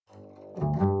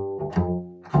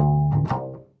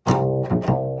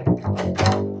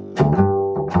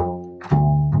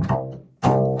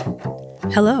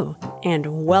Hello,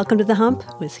 and welcome to The Hump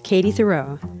with Katie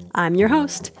Thoreau. I'm your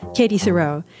host, Katie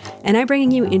Thoreau, and I'm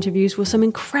bringing you interviews with some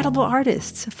incredible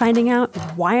artists, finding out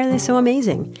why are they so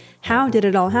amazing, how did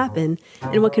it all happen,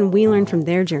 and what can we learn from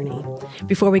their journey.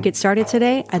 Before we get started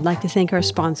today, I'd like to thank our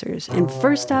sponsors, and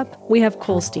first up, we have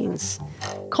Kolstein's.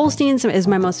 Kolstein's is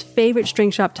my most favorite string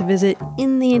shop to visit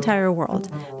in the entire world.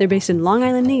 They're based in Long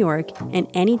Island, New York, and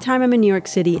anytime I'm in New York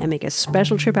City, I make a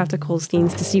special trip out to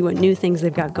Kolstein's to see what new things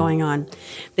they've got going on.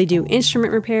 They do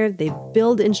instrument repair, they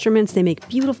build instruments, they make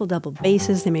beautiful double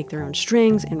basses, they make their own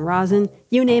strings and rosin,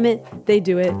 you name it, they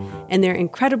do it, and they're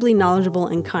incredibly knowledgeable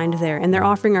and kind there, and they're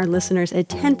offering our listeners a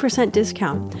 10%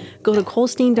 discount. Go to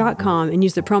Kolstein.com and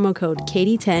use the promo code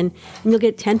Katie10, and you'll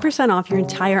get 10% off your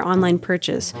entire online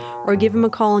purchase, or give them a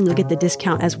call and you'll get the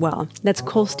discount as well. That's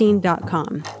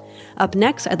Kolstein.com. Up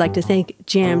next, I'd like to thank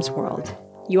Jams World.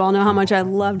 You all know how much I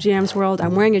love Jams World.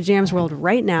 I'm wearing a Jams World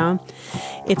right now.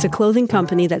 It's a clothing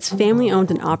company that's family owned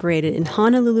and operated in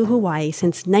Honolulu, Hawaii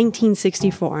since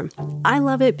 1964. I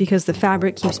love it because the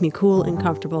fabric keeps me cool and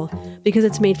comfortable, because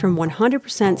it's made from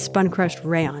 100% spun crushed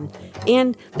rayon.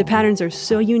 And the patterns are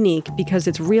so unique because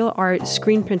it's real art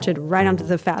screen printed right onto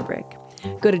the fabric.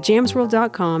 Go to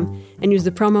jamsworld.com and use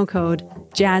the promo code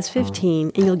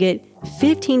JAZZ15 and you'll get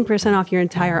 15% off your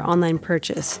entire online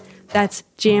purchase. That's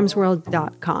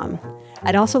jamsworld.com.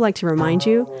 I'd also like to remind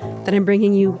you that I'm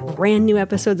bringing you brand new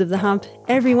episodes of The Hump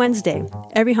every Wednesday,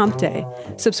 every hump day.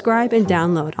 Subscribe and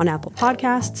download on Apple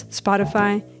Podcasts,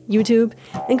 Spotify, YouTube,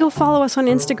 and go follow us on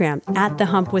Instagram at The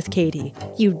Hump with Katie.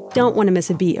 You don't want to miss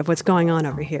a beat of what's going on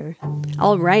over here.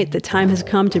 All right, the time has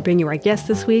come to bring you our guest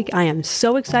this week. I am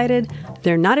so excited.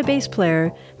 They're not a bass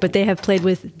player, but they have played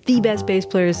with the best bass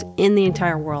players in the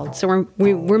entire world. So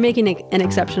we're making an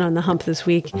exception on The Hump this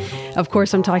week. Of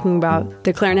course, I'm talking about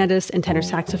the clarinetist and tenor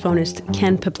saxophonist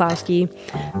Ken Peplowski.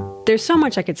 There's so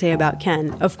much I could say about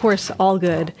Ken. Of course, all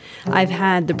good. I've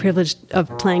had the privilege of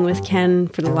playing with Ken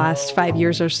for the last 5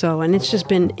 years or so, and it's just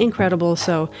been incredible.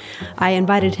 So I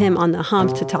invited him on The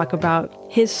Hump to talk about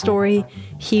his story.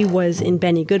 He was in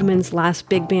Benny Goodman's last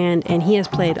big band, and he has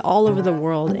played all over the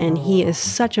world, and he is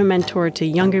such a mentor to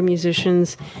younger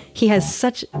musicians. He has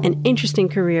such an interesting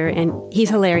career, and he's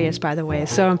hilarious, by the way.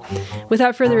 So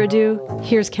without further ado,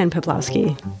 here's Ken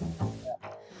Peplowski.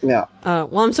 Yeah.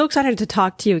 Well, I'm so excited to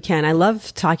talk to you, Ken. I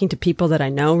love talking to people that I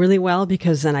know really well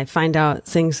because then I find out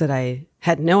things that I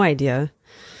had no idea.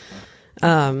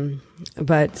 And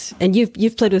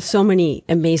you've played with so many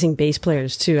amazing bass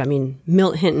players too. I mean,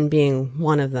 Milt Hinton being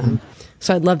one of them.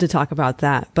 So I'd love to talk about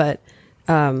that. But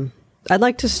I'd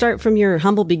like to start from your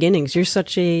humble beginnings. You're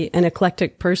such an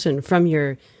eclectic person, from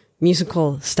your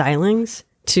musical stylings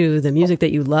to the music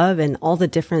that you love and all the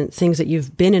different things that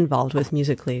you've been involved with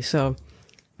musically. So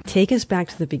take us back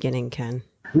to the beginning, Ken.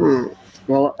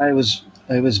 Well, I was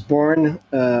born,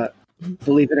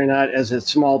 believe it or not, as a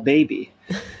small baby.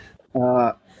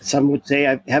 Some would say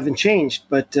I haven't changed,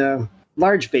 but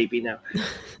large baby now.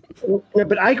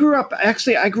 But I grew up,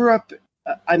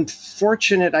 I'm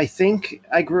fortunate, I think.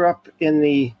 I grew up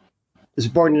was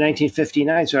born in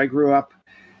 1959, so I grew up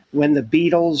when the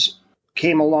Beatles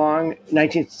came along.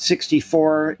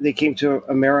 1964, they came to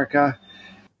America.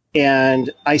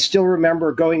 And I still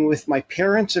remember going with my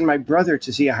parents and my brother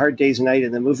to see A Hard Day's Night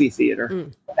in the movie theater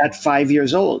at 5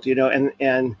 years old,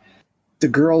 and the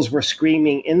girls were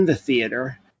screaming in the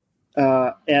theater.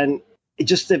 And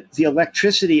just the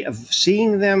electricity of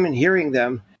seeing them and hearing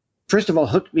them, first of all,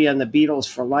 hooked me on the Beatles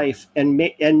for life and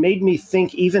made me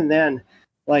think even then,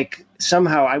 like,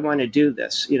 somehow I want to do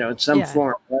this, in some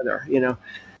form or other,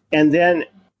 And then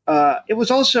it was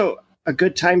also a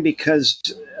good time because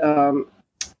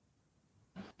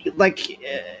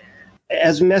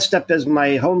as messed up as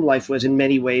my home life was in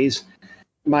many ways,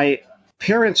 my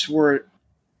parents were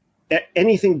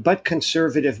anything but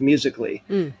conservative musically.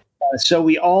 So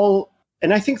we all,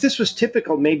 and I think this was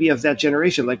typical maybe of that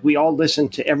generation, like we all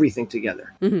listened to everything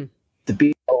together. Mm-hmm. The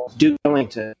Beatles, Duke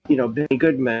Ellington, Benny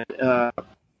Goodman,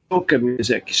 polka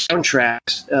music,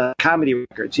 soundtracks, comedy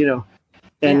records,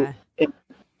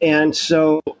 and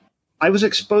so I was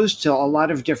exposed to a lot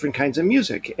of different kinds of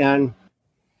music. And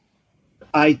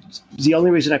the only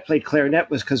reason I played clarinet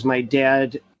was because my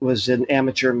dad was an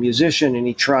amateur musician and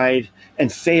he tried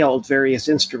and failed various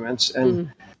instruments.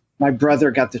 And my brother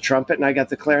got the trumpet and I got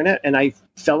the clarinet, and I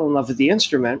fell in love with the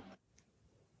instrument.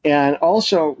 And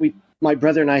also my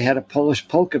brother and I had a Polish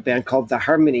polka band called the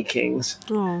Harmony Kings.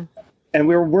 Oh. And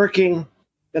we were working,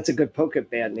 that's a good polka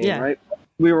band name, right?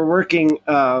 We were working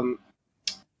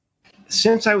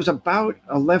since I was about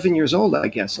 11 years old, I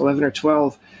guess, 11 or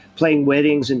 12, playing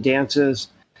weddings and dances,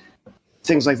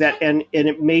 things like that. And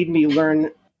it made me learn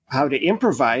how to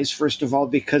improvise, first of all,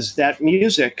 because that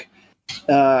music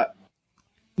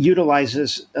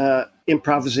utilizes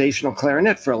improvisational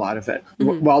clarinet for a lot of it,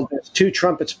 while there's two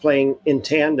trumpets playing in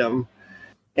tandem.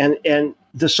 And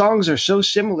the songs are so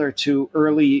similar to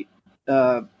early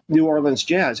New Orleans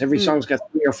jazz. Every song's got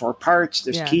 3 or 4 parts.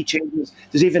 There's key changes.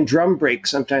 There's even drum breaks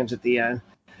sometimes at the end.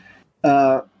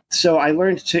 So I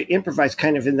learned to improvise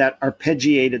kind of in that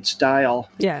arpeggiated style.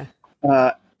 Yeah.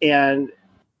 And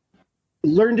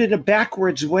learned in a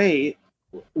backwards way,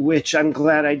 which I'm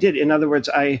glad I did. In other words,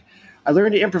 I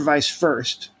learned to improvise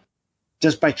first,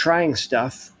 just by trying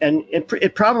stuff, and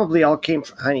it probably all came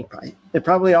from Honey Pie. It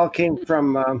probably all came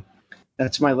from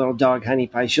that's my little dog, Honey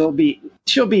Pie. She'll be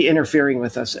interfering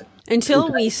with us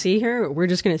until we see her. We're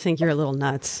just going to think you're a little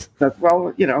nuts. But,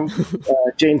 well,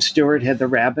 James Stewart had the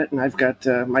rabbit, and I've got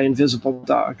my invisible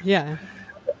dog. Yeah.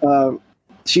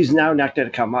 She's now not going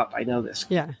to come up. I know this.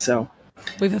 Yeah. So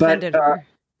we've offended her.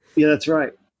 Yeah, that's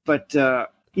right. But so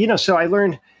I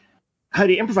learned how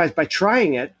to improvise by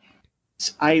trying it.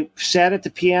 I sat at the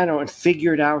piano and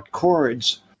figured out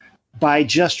chords by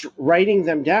just writing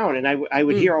them down, and I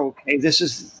would hear, okay, this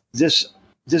is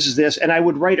this, and I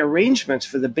would write arrangements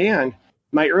for the band.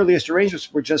 My earliest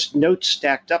arrangements were just notes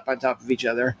stacked up on top of each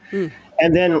other,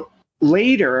 and then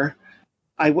later,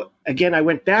 I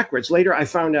went backwards. Later, I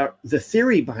found out the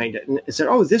theory behind it, and I said,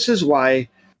 oh, this is why,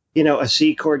 a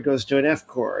C chord goes to an F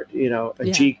chord,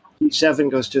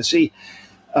 G7 goes to a C,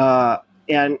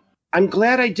 and I'm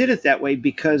glad I did it that way,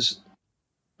 because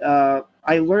I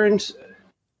learned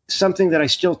something that I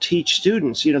still teach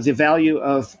students, the value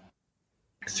of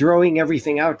throwing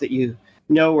everything out that you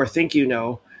know or think you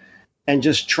know, and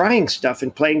just trying stuff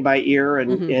and playing by ear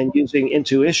and using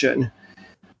intuition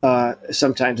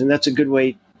sometimes. And that's a good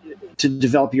way to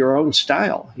develop your own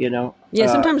style, Yeah,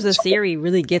 sometimes the theory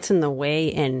really gets in the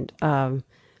way and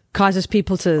causes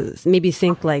people to maybe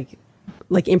think like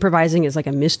improvising is like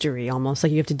a mystery, almost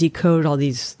like you have to decode all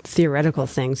these theoretical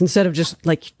things instead of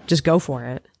just go for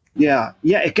it. Yeah.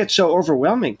 It gets so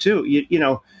overwhelming too.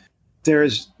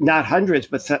 There's not hundreds,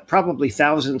 but probably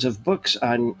thousands of books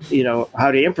on,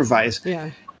 how to improvise.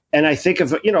 Yeah. And I think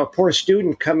of, a poor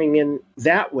student coming in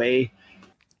that way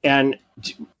and,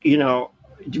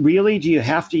 really, do you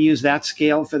have to use that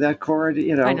scale for that chord?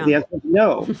 I know. The answer is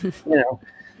no,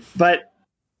 but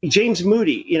James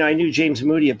Moody, I knew James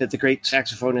Moody a bit, the great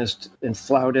saxophonist and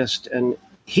flautist, and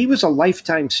he was a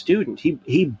lifetime student.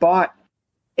 He bought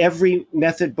every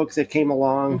method book that came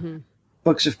along,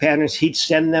 books of patterns. He'd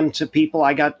send them to people.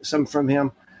 I got some from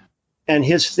him. And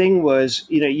his thing was,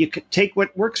 you could take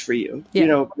what works for you,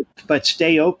 but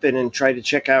stay open and try to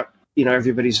check out,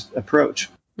 everybody's approach.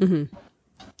 Mm-hmm.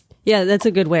 Yeah, that's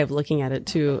a good way of looking at it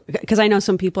too. Because I know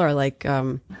some people are like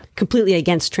completely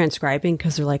against transcribing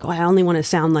because they're like, oh, I only want to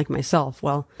sound like myself.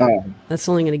 Well, that's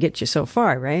only going to get you so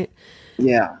far, right?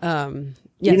 Yeah.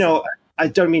 Yes. I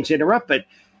don't mean to interrupt, but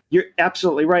you're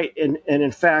absolutely right. And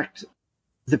in fact,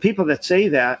 the people that say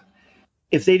that,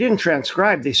 if they didn't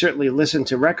transcribe, they certainly listen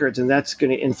to records, and that's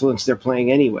going to influence their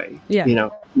playing anyway. Yeah.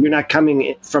 You're not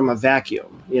coming from a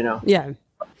vacuum, Yeah.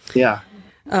 Yeah.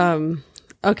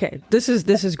 Okay, this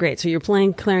is great. So you're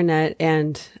playing clarinet,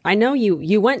 and I know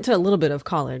you went to a little bit of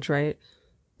college, right?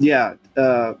 Yeah,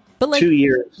 but 2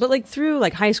 years. But through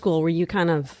high school, were you kind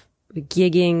of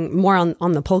gigging more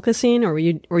on the polka scene, or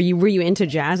were you into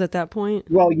jazz at that point?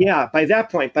 Well, yeah. By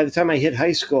that point, by the time I hit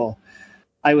high school,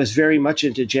 I was very much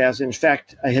into jazz. In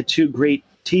fact, I had 2 great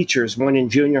teachers, one in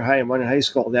junior high and one in high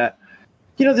school. That,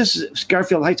 this is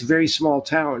Garfield Heights, a very small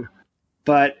town,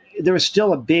 but there was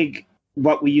still a big,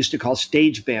 what we used to call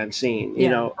stage band scene,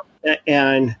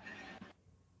 and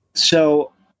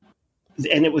so,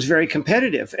 and it was very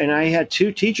competitive. And I had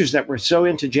 2 teachers that were so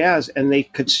into jazz, and they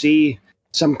could see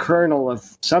some kernel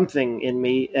of something in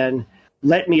me and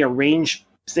let me arrange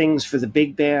things for the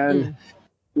big band.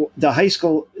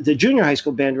 The junior high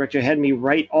school band director had me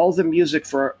write all the music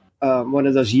for one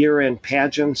of those year-end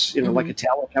pageants, like a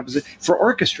talent composition for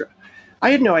orchestra.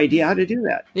 I had no idea how to do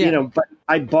that, but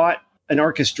I bought an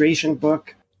orchestration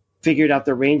book, figured out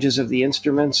the ranges of the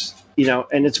instruments,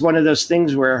 and it's one of those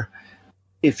things where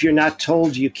if you're not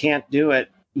told you can't do it,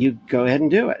 you go ahead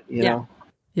and do it, know?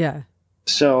 Yeah.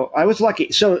 So I was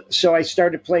lucky. So I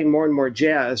started playing more and more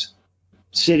jazz,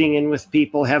 sitting in with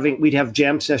people, we'd have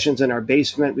jam sessions in our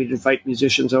basement. We'd invite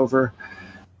musicians over.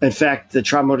 In fact, the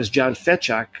trombonist John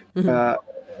Fetchak,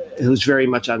 who's very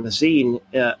much on the scene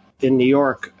in New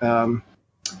York,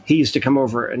 he used to come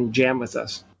over and jam with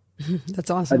us. That's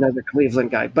awesome. Another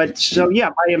Cleveland guy. But so, yeah,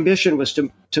 my ambition was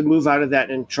to move out of that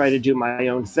and try to do my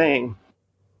own thing.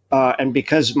 And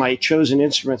because my chosen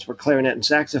instruments were clarinet and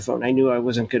saxophone, I knew I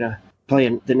wasn't going to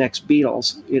playing the next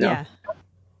Beatles, Yeah.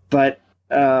 But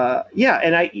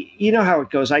and you know how it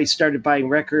goes. I started buying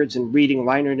records and reading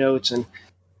liner notes, and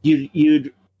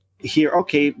you'd hear,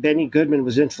 okay, Benny Goodman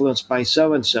was influenced by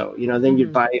so and so. Then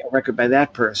you'd buy a record by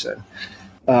that person,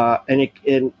 and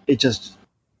it just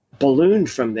ballooned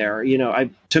from there. I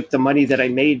took the money that I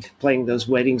made playing those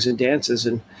weddings and dances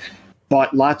and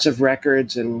bought lots of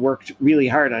records and worked really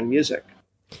hard on music.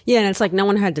 Yeah, and it's like no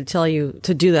one had to tell you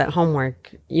to do that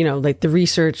homework, like the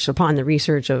research upon the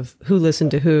research of who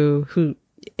listened to who,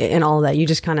 and all that. You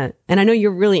just kind of, and I know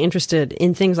you're really interested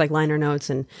in things like liner notes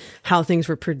and how things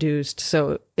were produced.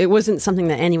 So it wasn't something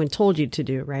that anyone told you to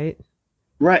do, right?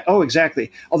 Right. Oh,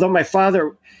 exactly. Although my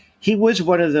father, he was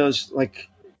one of those like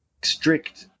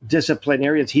strict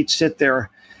disciplinarians. He'd sit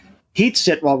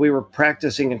while we were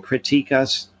practicing and critique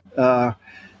us.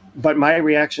 But my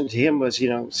reaction to him was,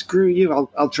 screw you.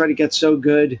 I'll try to get so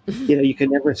good. You can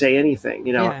never say anything,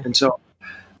 Yeah. And so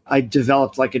I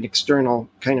developed like an external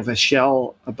kind of a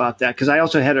shell about that. Because I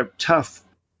also had a tough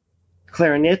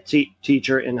clarinet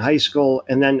teacher in high school.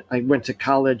 And then I went to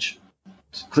college,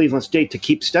 Cleveland State, to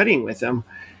keep studying with him.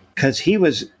 Because he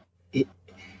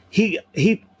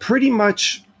pretty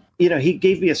much, he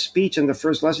gave me a speech in the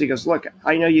first lesson. He goes, look,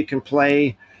 I know you can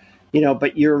play,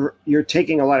 but you're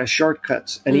taking a lot of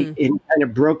shortcuts. And he kind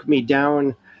of broke me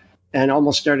down and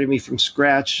almost started me from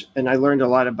scratch. And I learned a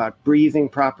lot about breathing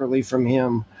properly from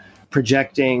him,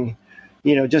 projecting,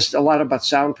 just a lot about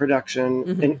sound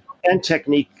production and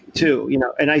technique too,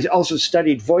 And I also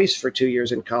studied voice for 2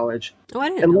 years in college. Oh, I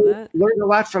didn't know that. Learned a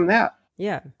lot from that.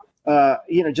 Yeah.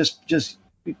 Just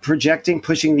projecting,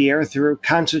 pushing the air through,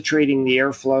 concentrating the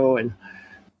airflow. And,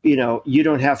 you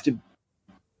don't have to,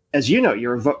 as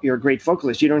you're a great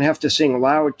vocalist. You don't have to sing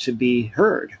loud to be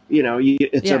heard.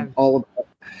 All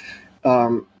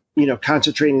about,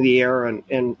 concentrating the air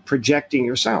and projecting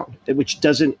your sound, which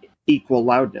doesn't equal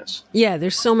loudness. Yeah,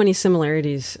 there's so many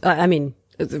similarities.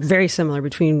 It's very similar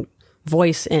between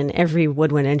voice and every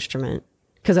woodwind instrument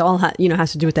because it all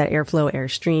has to do with that airflow,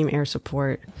 airstream, air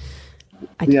support.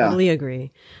 I totally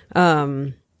agree.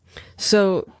 You're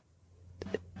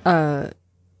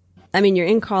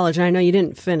in college, and I know you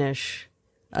didn't finish.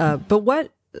 But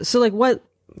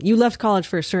you left college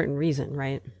for a certain reason,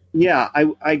 right? Yeah,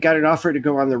 I got an offer to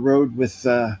go on the road with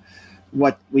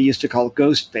what we used to call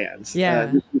ghost bands.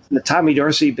 Yeah. The Tommy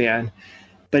Dorsey band.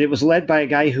 But it was led by a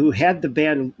guy who had the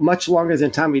band much longer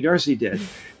than Tommy Dorsey did,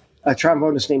 a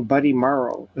trombonist named Buddy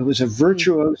Morrow, who was a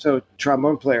virtuoso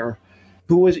trombone player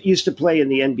who used to play in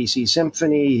the NBC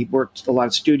Symphony. He worked a lot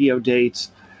of studio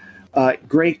dates.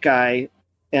 Great guy.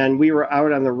 And we were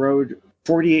out on the road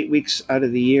 48 weeks out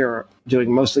of the year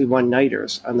doing mostly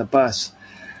one-nighters on the bus.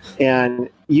 And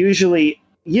usually,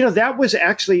 that was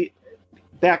actually,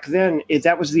 back then,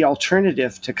 that was the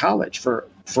alternative to college for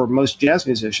most jazz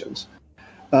musicians.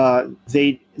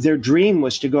 Their dream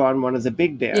was to go on one of the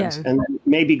big bands and then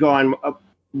maybe go on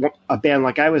a band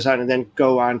like I was on and then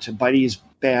go on to Buddy's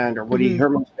band or Woody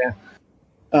Herman's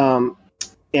band.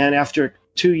 And after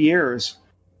 2 years,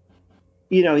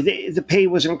 the pay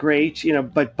wasn't great,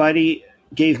 but Buddy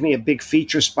gave me a big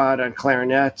feature spot on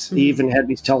clarinet. He even had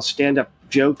me tell stand-up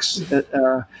jokes.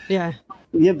 But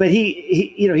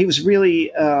he was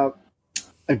really a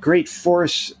great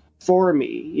force for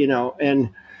me, and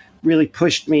really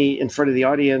pushed me in front of the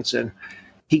audience. And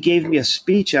he gave me a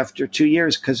speech after 2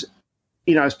 years because,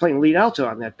 I was playing lead alto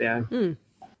on that band.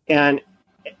 And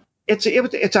it's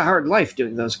a hard life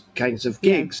doing those kinds of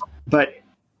gigs. But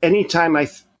anytime I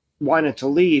wanted to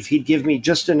leave, he'd give me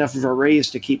just enough of a raise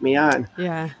to keep me on.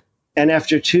 Yeah. And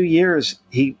after 2 years,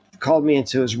 he called me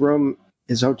into his room,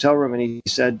 his hotel room, and he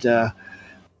said,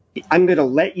 I'm going to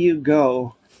let you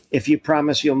go if you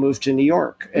promise you'll move to New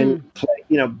York and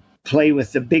play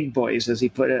with the big boys, as he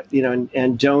put it,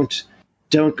 and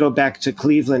don't go back to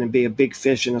Cleveland and be a big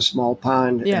fish in a small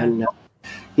pond. Yeah. And,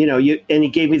 and he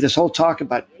gave me this whole talk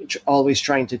about always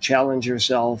trying to challenge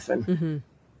yourself.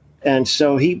 And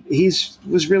so he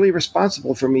was really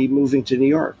responsible for me moving to New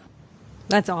York.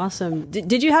 That's awesome.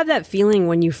 Did you have that feeling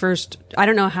when you first, I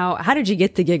don't know how did you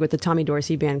get the gig with the Tommy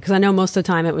Dorsey band? Because I know most of the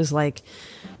time it was like,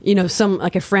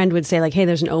 like a friend would say like, hey,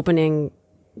 there's an opening,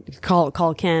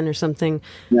 call Ken or something.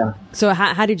 Yeah. So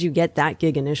how did you get that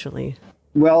gig initially?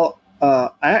 Well,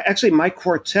 my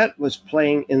quartet was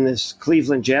playing in this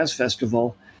Cleveland Jazz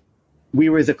Festival. We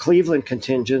were the Cleveland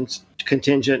contingent.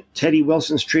 Teddy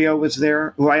Wilson's trio was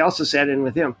there, who I also sat in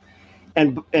with him,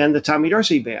 and the Tommy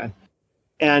Dorsey band.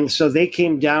 And so they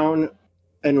came down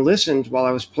and listened while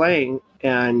I was playing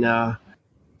and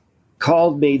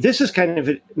called me. This is kind of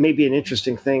maybe an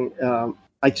interesting thing.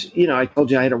 I told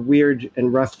you I had a weird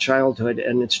and rough childhood,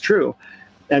 and it's true.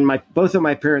 And both of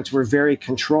my parents were very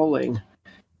controlling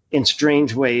in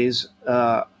strange ways.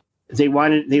 They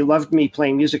loved me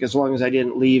playing music as long as I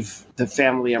didn't leave the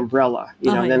family umbrella,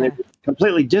 and then they were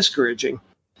completely discouraging.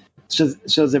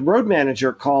 So the road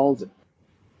manager called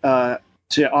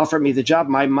to offer me the job.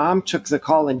 My mom took the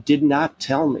call and did not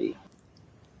tell me.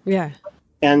 Yeah.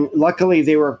 And luckily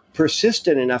they were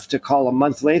persistent enough to call a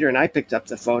month later, and I picked up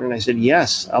the phone and I said,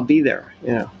 yes, I'll be there.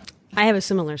 I have a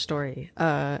similar story.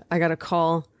 I got a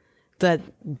call that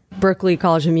Berklee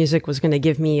College of Music was going to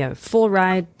give me a full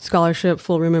ride scholarship,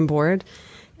 full room and board.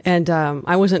 And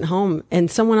I wasn't home, and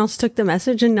someone else took the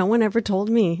message, and no one ever told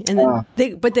me. And then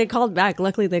they called back.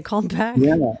 Luckily, they called back.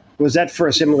 Yeah. Was that for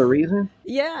a similar reason?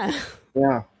 Yeah.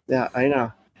 Yeah, I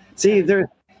know. See,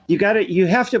 you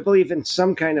have to believe in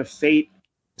some kind of fate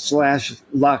 /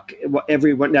 luck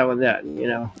every now and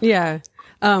then, Yeah.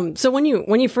 So when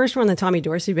you first were on the Tommy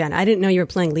Dorsey band, I didn't know you were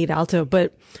playing lead alto,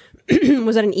 but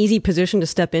was that an easy position to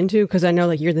step into? Because I know,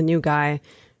 like, you're the new guy,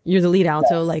 you're the lead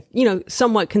alto, like,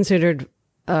 somewhat considered,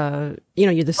 you're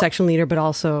the section leader, but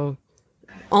also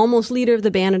almost leader of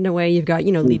the band in a way. You've got,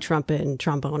 lead trumpet and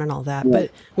trombone and all that. Yeah.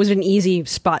 But was it an easy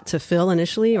spot to fill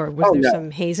initially, or was there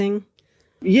some hazing?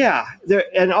 Yeah.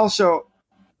 And also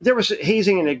there was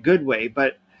hazing in a good way,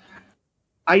 but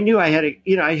I knew I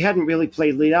hadn't really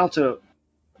played lead alto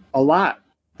a lot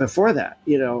before that,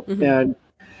 mm-hmm. And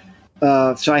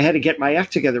so I had to get my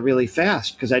act together really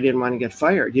fast because I didn't want to get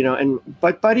fired,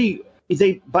 but Buddy,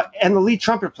 and the lead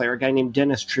trumpet player, a guy named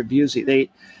Dennis Tribuzzi,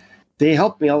 they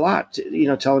helped me a lot,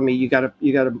 telling me you got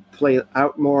to play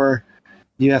out more.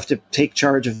 You have to take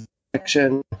charge of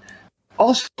action.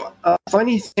 Also, a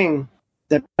funny thing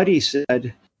that Buddy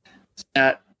said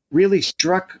that really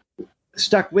stuck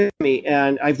with me,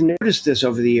 and I've noticed this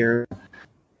over the years.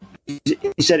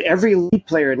 He said every lead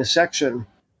player in a section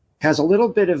has a little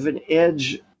bit of an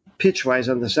edge pitch-wise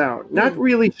on the sound. Not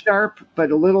really sharp,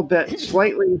 but a little bit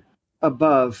slightly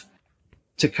above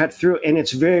to cut through, and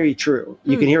it's very true.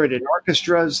 You can hear it in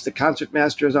orchestras. The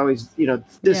concertmaster is always,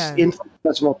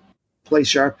 infinitesimal play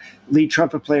sharp, lead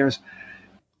trumpet players.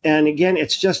 And again,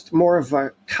 it's just more of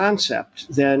a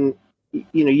concept than,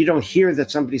 you don't hear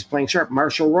that somebody's playing sharp.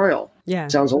 Marshall Royal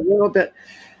sounds a little bit,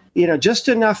 just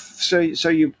enough so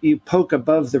you poke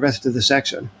above the rest of the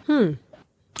section.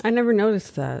 I never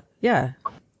noticed that. Yeah.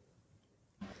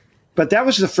 But that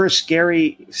was the first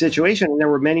scary situation, and there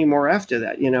were many more after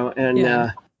that,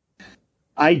 and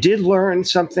I did learn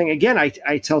something. Again,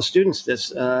 I tell students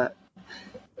this,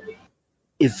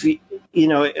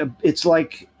 it's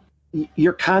like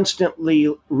you're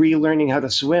constantly relearning how to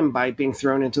swim by being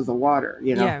thrown into the water,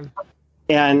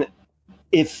 and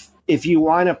if you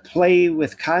want to play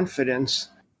with confidence,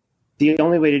 the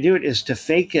only way to do it is to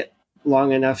fake it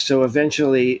long enough so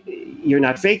eventually you're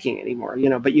not faking anymore,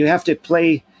 but you have to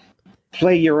play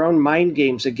your own mind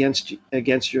games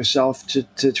against yourself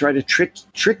to try to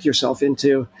trick yourself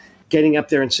into getting up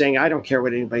there and saying, I don't care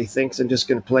what anybody thinks. I'm just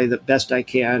going to play the best I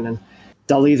can, and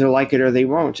they'll either like it or they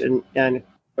won't. And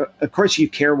of course you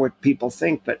care what people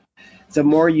think, but the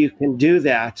more you can do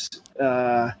that,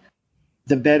 the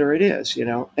better it is,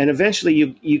 and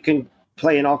eventually you can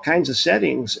play in all kinds of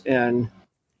settings and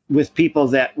with people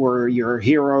that were your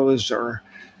heroes or,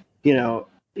 you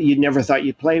never thought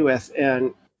you'd play with.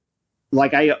 And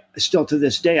like I still to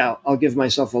this day, I'll give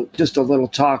myself just a little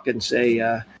talk and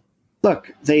say,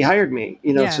 look, they hired me,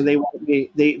 so they want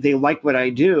me, they like what I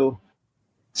do.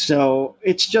 So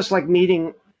it's just like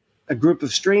meeting a group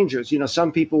of strangers.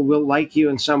 Some people will like you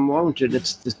and some won't, and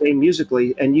it's the same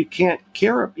musically. And you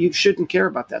shouldn't care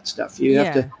about that stuff. You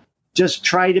have to just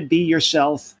try to be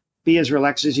yourself, be as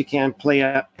relaxed as you can, play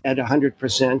at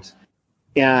 100%,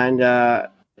 and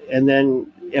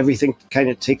then everything kind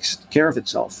of takes care of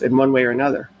itself in one way or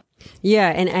another. Yeah,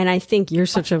 and I think you're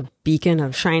such a beacon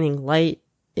of shining light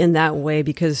in that way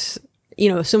because,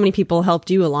 so many people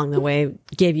helped you along the way,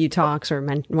 gave you talks or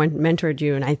mentored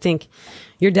you, and I think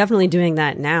you're definitely doing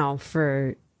that now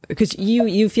because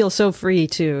you feel so free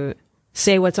to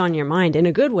say what's on your mind in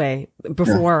a good way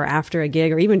before or after a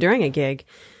gig or even during a gig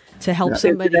to help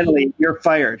somebody. Incidentally, you're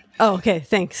fired. Oh, okay.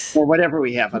 Thanks. Or whatever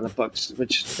we have on the books,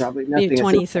 which is probably nothing. Maybe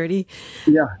 20, 30.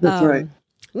 Yeah, that's right.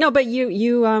 No, but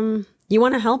you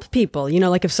want to help people,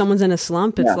 like if someone's in a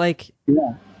slump, it's like,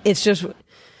 it's just,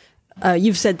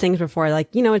 you've said things before, like,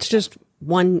 it's just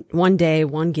one day,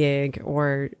 one gig,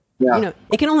 or,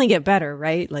 it can only get better,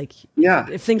 right? Like,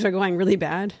 if things are going really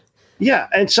bad. Yeah.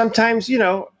 And sometimes,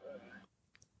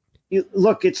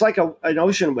 look, it's like an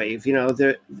ocean wave,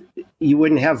 you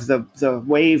wouldn't have the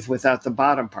wave without the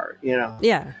bottom part,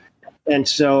 Yeah. And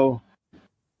so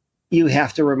you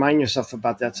have to remind yourself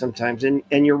about that sometimes. And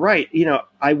you're right.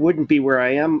 I wouldn't be where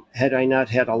I am had I not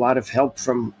had a lot of help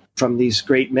from these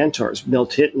great mentors.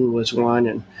 Milt Hitton was one,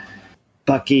 and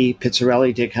Bucky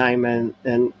Pizzarelli, Dick Hyman,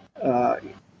 and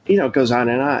it goes on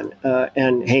and on.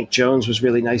 And Hank Jones was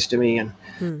really nice to me. And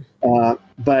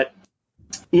but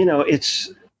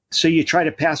it's so you try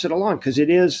to pass it along, because it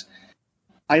is.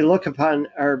 I look upon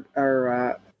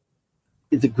our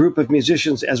the group of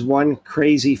musicians as one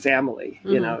crazy family,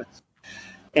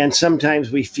 and sometimes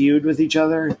we feud with each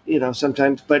other,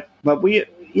 sometimes, but we,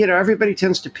 everybody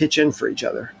tends to pitch in for each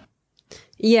other.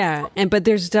 Yeah. But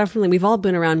there's definitely, we've all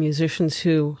been around musicians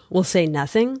who will say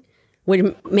nothing, which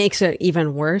makes it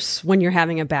even worse when you're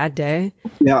having a bad day.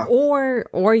 Yeah.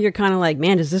 Or you're kind of like,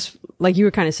 man, does this, like you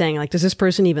were kind of saying, like, does this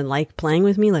person even like playing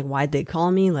with me? Like, why'd they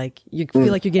call me? Like, you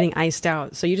feel like you're getting iced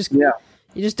out. So you just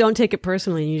don't take it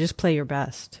personally, and you just play your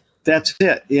best. That's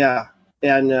it. Yeah.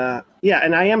 And,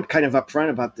 and I am kind of upfront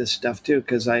about this stuff too,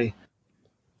 because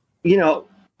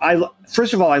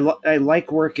first of all, I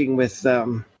like working with,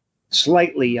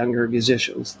 slightly younger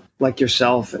musicians like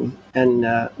yourself and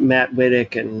Matt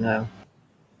Wittick and,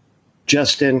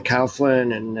 Justin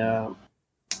Kauflin and,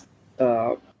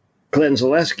 Glenn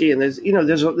Zaleski. And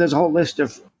there's a whole list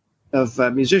of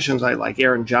musicians I like.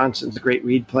 Aaron Johnson's a great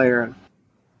reed player.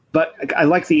 But I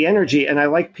like the energy, and I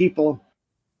like people.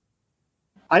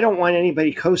 I don't want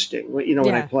anybody coasting,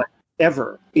 when I play,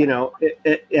 ever,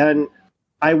 and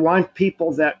I want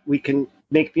people that we can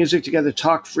make music together,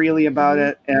 talk freely about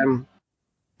it, and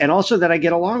also that I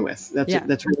get along with.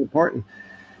 That's really important,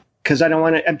 because I don't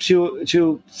want to. I'm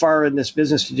too far in this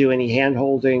business to do any hand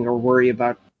holding or worry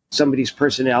about somebody's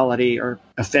personality or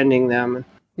offending them.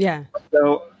 Yeah.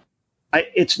 So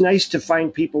it's nice to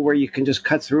find people where you can just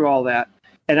cut through all that.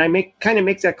 And I make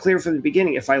that clear from the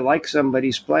beginning. If I like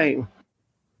somebody's playing,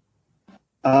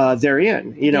 they're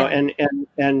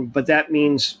in, but that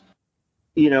means,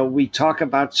 we talk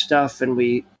about stuff, and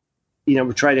we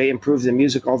try to improve the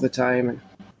music all the time. And,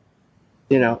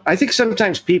 I think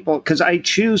sometimes people, because I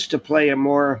choose to play a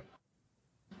more,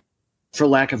 for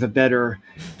lack of a better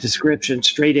description,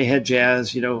 straight ahead jazz,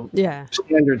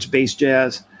 standards based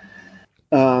jazz.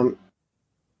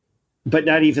 But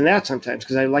not even that sometimes,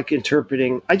 because I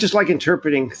just like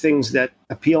interpreting things that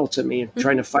appeal to me and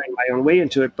trying to find my own way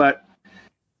into it. But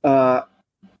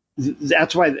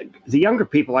that's why the younger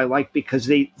people I like, because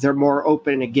they're more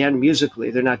open, again, musically.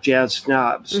 They're not jazz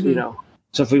snobs,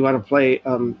 So if we want to play,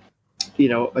 a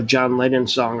John Lennon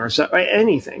song or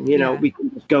anything, we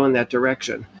can just go in that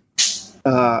direction.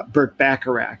 Burt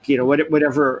Bacharach,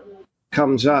 whatever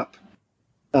comes up.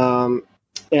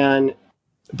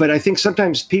 But I think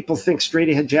sometimes people think straight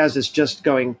ahead jazz is just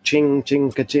going ching,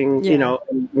 ching, ka-ching,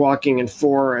 and walking in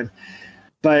four.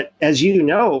 But as you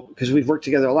know, because we've worked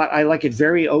together a lot, I like it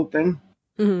very open.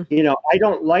 Mm-hmm. I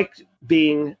don't like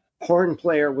being horn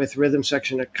player with rhythm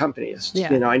section accompanist.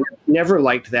 Yeah. I never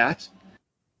liked that.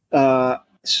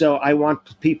 So I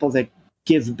want people that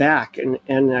give back and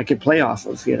I can play off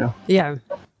of, Yeah.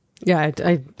 Yeah,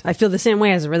 I feel the same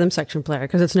way as a rhythm section player,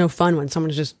 because it's no fun when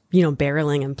someone's just,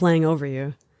 barreling and playing over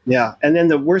you. Yeah. And then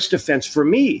the worst offense for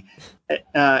me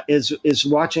is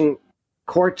watching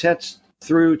quartets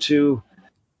through to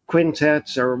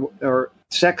quintets or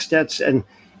sextets, and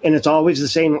it's always the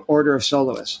same order of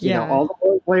soloists. All the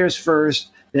horn players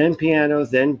first, then piano,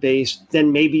 then bass,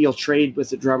 then maybe you'll trade with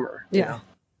the drummer. Yeah.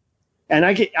 And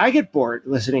I get bored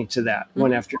listening to that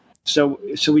one after. So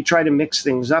we try to mix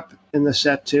things up in the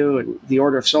set too, and the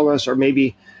order of soloists, or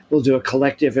maybe we'll do a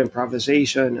collective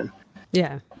improvisation.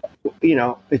 And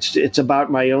it's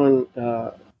about my own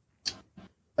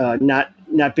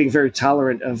not being very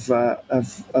tolerant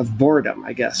of boredom,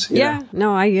 I guess. Yeah,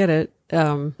 no, I get it.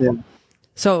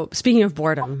 So speaking of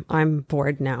boredom, I'm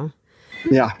bored now.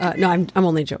 Yeah. No, I'm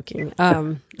only joking.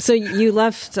 So you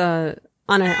left on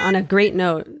a great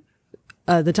note.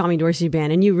 The Tommy Dorsey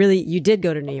Band, and you did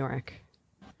go to New York.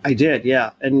 I did, yeah,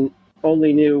 and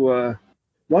only knew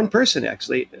one person,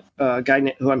 actually, a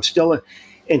guy who I'm still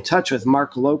in touch with,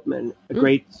 Mark Lopman, a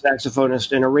great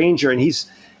saxophonist and arranger, and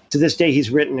to this day he's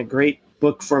written a great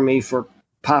book for me for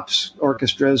pops,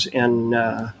 orchestras, and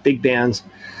big bands.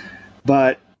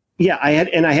 But yeah, I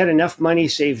had enough money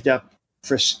saved up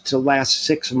to last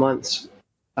 6 months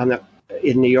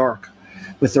in New York.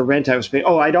 With the rent I was paying.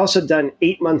 Oh, I'd also done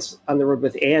 8 months on the road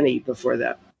with Annie before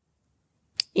that.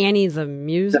 Annie the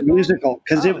musical? The musical,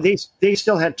 because they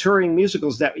still had touring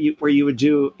musicals where you would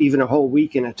do even a whole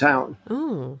week in a town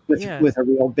with a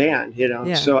real band,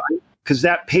 Yeah. So because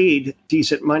that paid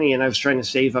decent money, and I was trying to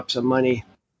save up some money.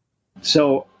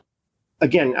 So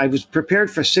again, I was prepared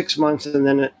for 6 months, and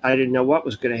then I didn't know what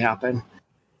was going to happen.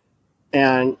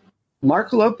 And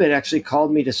Mark Lopez actually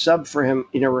called me to sub for him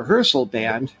in a rehearsal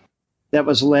band that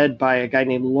was led by a guy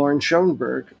named Lorne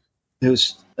Schoenberg,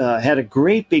 who's had a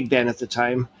great big band at the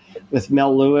time with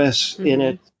Mel Lewis in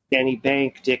it, Danny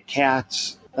Bank, Dick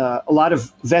Katz, a lot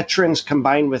of veterans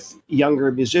combined with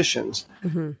younger musicians.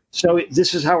 So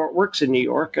this is how it works in New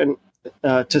York, and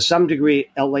to some degree,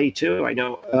 LA too. I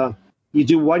know you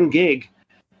do one gig,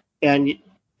 and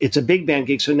it's a big band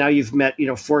gig. So now you've met,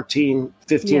 14,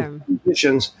 15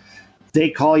 musicians. They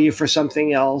call you for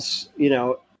something else,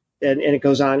 and it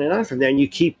goes on and on from there. And you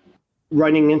keep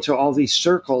running into all these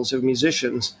circles of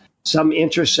musicians. Some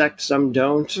intersect, some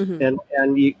don't,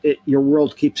 and your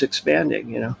world keeps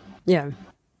expanding. Yeah.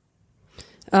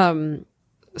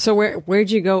 So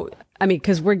where'd you go? I mean,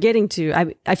 because we're getting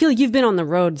to. I feel like you've been on the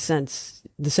road since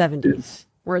the 70s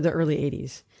or the early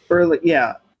 80s.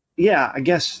 Yeah. I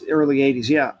guess early 80s.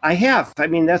 Yeah, I have. I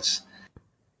mean, that's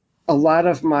a lot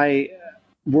of my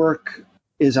work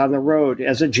is on the road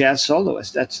as a jazz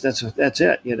soloist. That's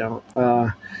it.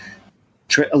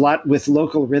 A lot with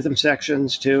local rhythm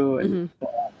sections too, and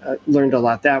learned a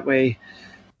lot that way.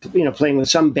 Playing with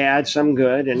some bad, some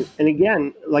good, and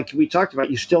again, like we talked about,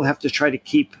 you still have to try to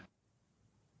keep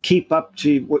up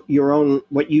to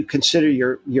what you consider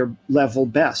your level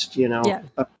best.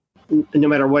 No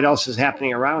matter what else is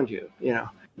happening around you.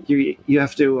 You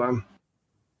have to.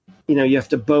 You have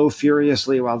to bow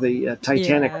furiously while the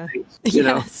Titanic sinks,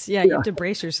 Yes, you have to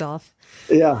brace yourself.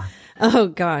 Yeah. Oh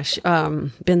gosh,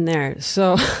 been there.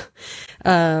 So,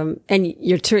 and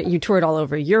you toured all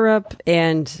over Europe,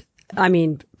 and I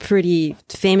mean, pretty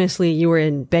famously, you were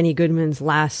in Benny Goodman's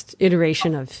last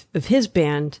iteration of his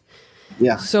band.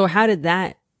 Yeah. So how did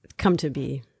that come to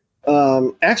be?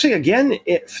 Actually, again,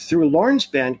 through Lauren's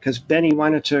band, because Benny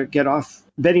wanted to get off.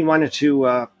 Benny wanted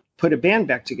to put a band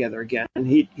back together again, and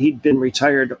he'd been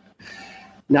retired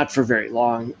not for very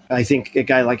long. I think a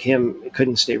guy like him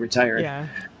couldn't stay retired. Yeah.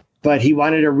 But he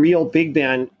wanted a real big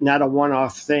band, not a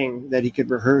one-off thing that he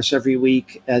could rehearse every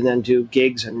week and then do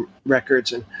gigs and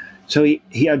records. And so he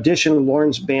auditioned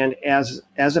Lauren's band as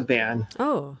a band.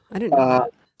 Oh, I didn't know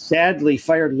that. Sadly,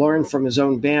 fired Lauren from his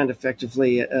own band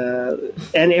effectively,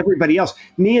 and everybody else.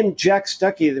 Me and Jack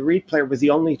Stuckey, the reed player, were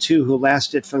the only two who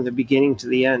lasted from the beginning to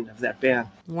the end of that band.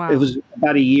 Wow. It was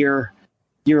about a year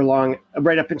long,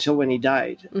 right up until when he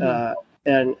died.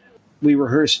 And we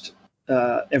rehearsed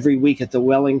every week at the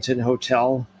Wellington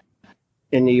Hotel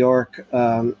in New York.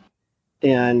 And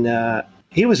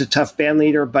he was a tough band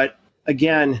leader, but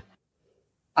again,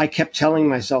 I kept telling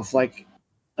myself, like,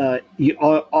 I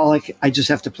just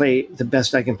have to play the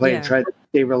best I can play and try to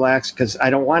stay relaxed because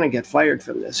I don't want to get fired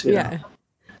from this. You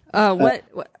know? What?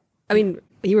 I mean,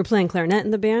 you were playing clarinet in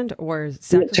the band, or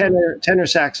saxophone? Tenor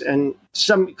sax and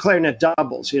some clarinet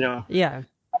doubles. Yeah.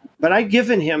 But I'd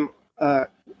given him,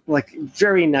 like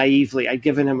very naively, I'd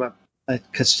given him a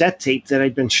cassette tape that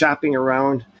I'd been shopping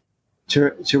around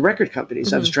to record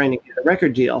companies. I was trying to get a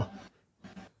record deal,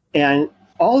 and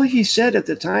all he said at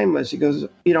the time was, he goes,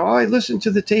 I listened to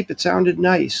the tape. It sounded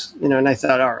nice, and I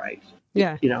thought, all right,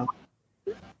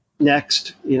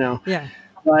 next, Yeah.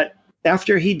 But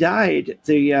after he died,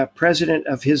 the president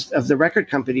of the record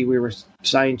company we were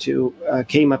signed to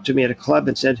came up to me at a club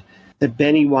and said that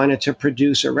Benny wanted to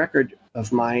produce a record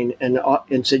of mine and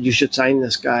said, you should sign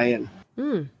this guy.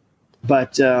 And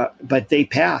but they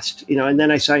passed, and then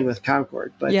I signed with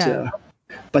Concord.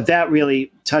 But that really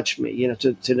touched me,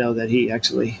 to know that he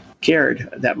actually cared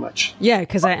that much. Yeah,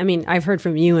 because I mean, I've heard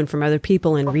from you and from other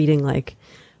people in reading, like,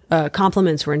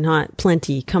 compliments were not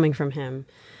plenty coming from him.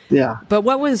 Yeah. But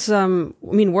what was,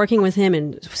 working with him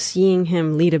and seeing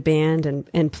him lead a band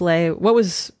and play, what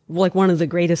was like one of the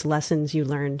greatest lessons you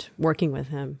learned working with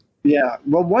him? Yeah.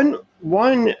 Well, one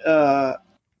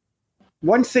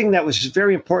thing that was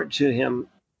very important to him,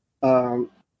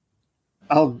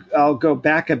 I'll go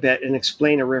back a bit and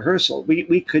explain a rehearsal.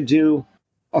 We could do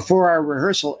a 4-hour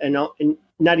rehearsal and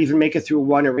not even make it through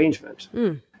one arrangement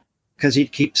because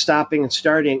he'd keep stopping and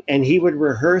starting, and he would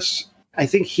rehearse. I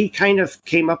think he kind of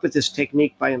came up with this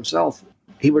technique by himself.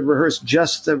 He would rehearse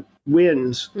just the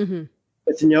winds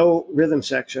with no rhythm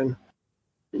section,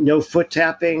 no foot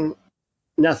tapping,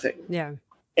 nothing. Yeah.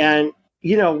 And,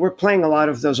 we're playing a lot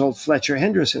of those old Fletcher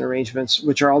Henderson arrangements,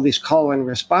 which are all these call and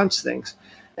response things.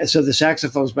 And so the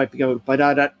saxophones might be going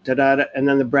ba-da-da, da-da-da, and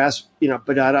then the brass,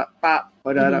 ba-da-da, ba,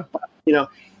 ba-da-da, ba,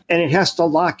 and it has to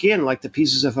lock in like the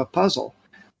pieces of a puzzle.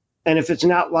 And if it's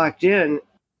not locked in,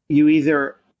 you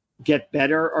either get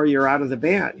better or you're out of the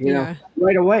band,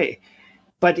 right away.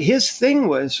 But his thing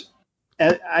was,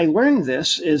 I learned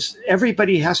this, is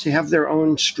everybody has to have their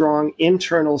own strong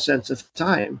internal sense of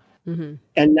time. and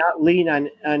not lean on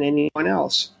anyone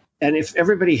else. And if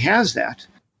everybody has that,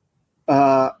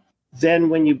 then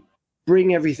when you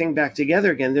bring everything back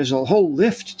together again, there's a whole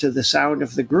lift to the sound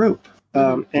of the group.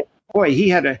 And boy, he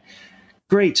had a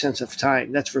great sense of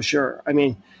time, that's for sure. I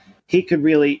mean, he could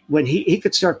really, when he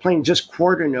could start playing just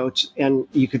quarter notes and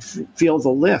you could feel the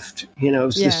lift, you know,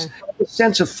 this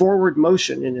sense of forward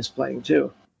motion in his playing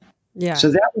too. Yeah.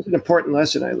 So that was an important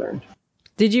lesson I learned.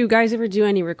 Did you guys ever do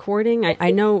any recording?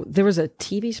 I know there was a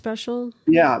TV special.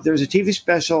 Yeah, there was a TV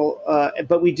special,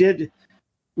 but we did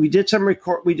some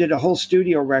record. We did a whole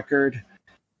studio record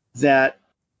that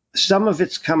some of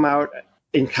it's come out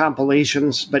in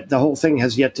compilations, but the whole thing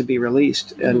has yet to be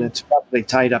released, and it's probably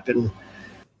tied up in,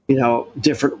 you know,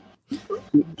 different.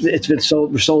 It's been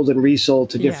sold and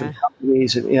resold to different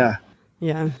companies, and yeah.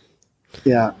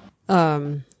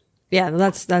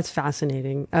 That's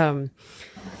fascinating.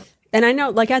 And I know,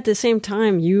 like, at the same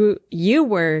time, you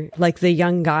were like the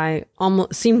young guy,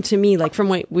 almost seemed to me like, from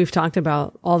what we've talked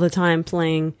about all the time,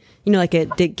 playing, you know, like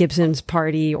at Dick Gibson's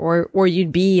party, or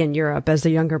you'd be in Europe as the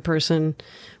younger person,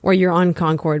 or you're on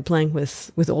Concord playing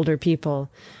with older people.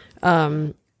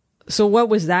 So what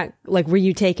was that like? Were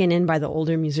you taken in by the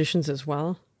older musicians as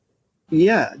well?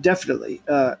 Yeah, definitely.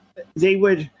 They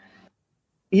would,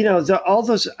 you know, all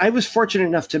those. I was fortunate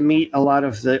enough to meet a lot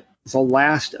of the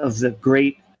last of the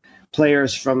great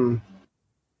players from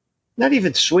not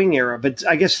even swing era, but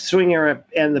I guess swing era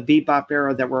and the bebop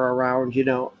era that were around, you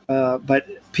know, but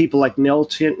people like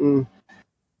Milt Hinton,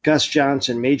 Gus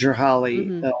Johnson, Major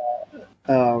Holly,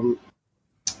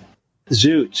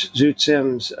 Zoot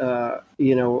Sims,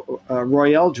 you know,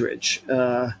 Roy Eldridge,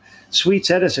 Sweets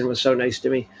Edison was so nice to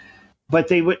me, but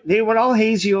they would all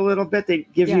haze you a little bit.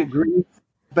 They'd give you grief,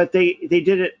 but they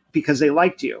did it because they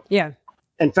liked you. Yeah.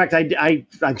 In fact,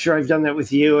 I'm sure I've done that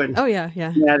with you and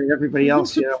and everybody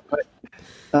else, you know.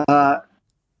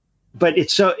 But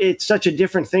it's such a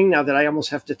different thing now that I almost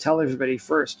have to tell everybody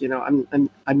first. You know, I'm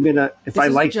gonna if this I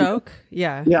is like a joke,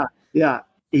 yeah.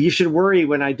 You should worry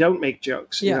when I don't make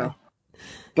jokes. You know?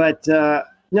 But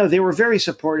no, they were very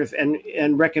supportive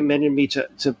and recommended me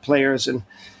to players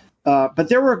but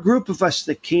there were a group of us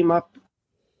that came up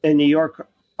in New York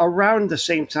around the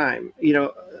same time. You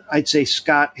know. I'd say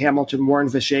Scott Hamilton, Warren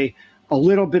Vichet, a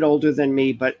little bit older than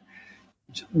me, but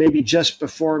maybe just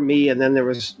before me. And then there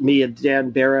was me and Dan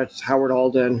Barrett, Howard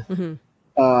Alden,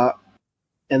 and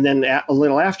then a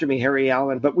little after me, Harry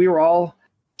Allen. But we were all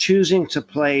choosing to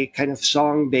play kind of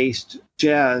song-based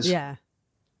jazz. Yeah.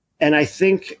 And I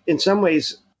think in some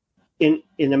ways, in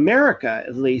America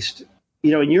at least,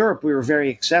 you know, in Europe we were very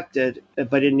accepted,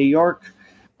 but in New York,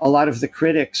 a lot of the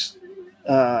critics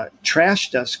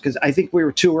trashed us because I think we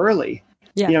were too early.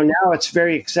 You know, now it's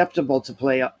very acceptable to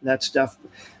play that stuff.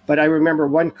 But I remember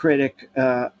one critic,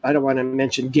 I don't want to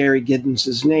mention Gary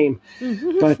Giddens' name,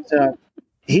 but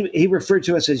he referred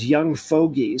to us as young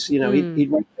fogies. You know,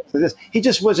 he'd write for this. He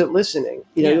just wasn't listening.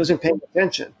 You know, he wasn't paying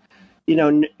attention. You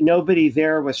know, nobody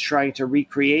there was trying to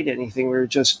recreate anything. We were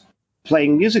just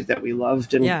playing music that we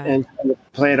loved and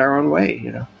play it our own way,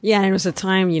 you know? Yeah. And it was a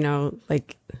time, you know,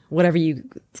 like whatever you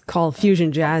call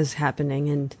fusion jazz happening.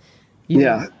 And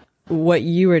what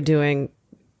you were doing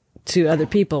to other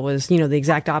people was, you know, the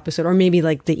exact opposite, or maybe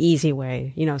like the easy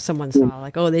way, you know, someone saw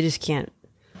like, oh, they just can't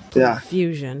play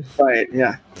fusion. Right.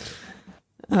 Yeah.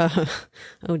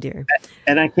 Oh dear.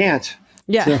 And I can't.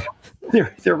 Yeah. So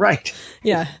they're right.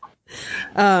 Yeah.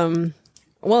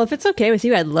 Well, if it's okay with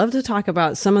you, I'd love to talk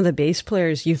about some of the bass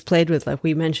players you've played with, like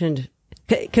we mentioned,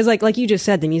 because like you just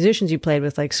said, the musicians you played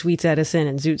with, like Sweets Edison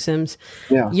and Zoot Sims.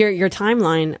 Yeah. Your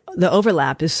timeline, the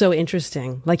overlap is so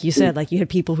interesting. Like you said, like you had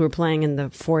people who were playing in the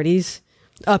 40s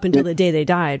up until the day they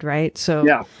died, right? So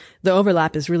the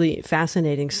overlap is really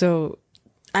fascinating. So,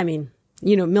 I mean,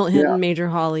 you know, Milt Hinton, Major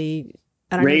Holly.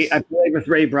 I played with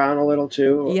Ray Brown a little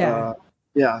too. Yeah.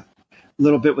 A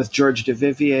little bit with George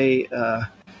DeVivier.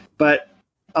 But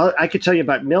I could tell you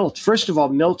about Milt. First of all,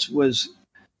 Milt was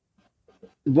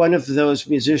one of those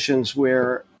musicians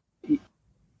where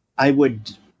I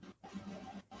would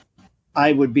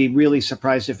be really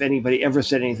surprised if anybody ever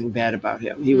said anything bad about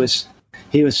him. He was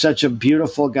such a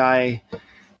beautiful guy,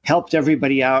 helped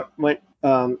everybody out. When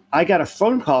I got a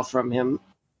phone call from him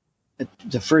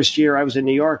the first year I was in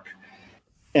New York,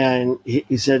 and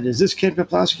he said, "Is this Ken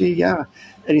Peplowski?" Yeah.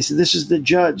 And he said, "This is the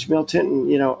judge, Milt Hinton.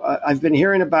 You know, I've been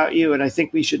hearing about you, and I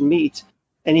think we should meet."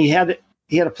 And he had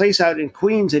a place out in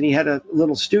Queens, and he had a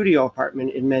little studio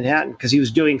apartment in Manhattan because he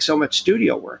was doing so much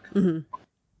studio work.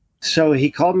 So he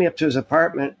called me up to his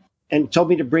apartment and told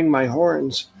me to bring my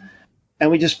horns, and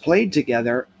we just played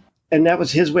together. And that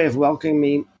was his way of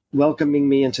welcoming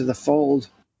me into the fold.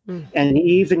 And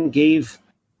he even gave,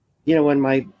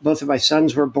 when both of my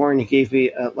sons were born, he gave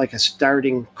me like a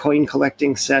starting coin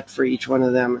collecting set for each one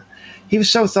of them. He was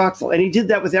so thoughtful, and he did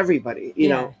that with everybody, you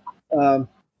know.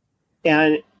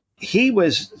 And he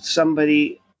was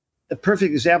a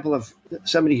perfect example of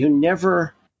somebody who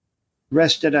never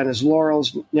rested on his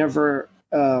laurels, never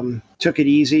took it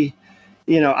easy.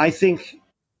 I think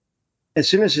as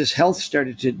soon as his health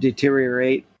started to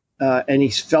deteriorate, and he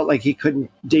felt like he couldn't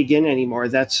dig in anymore,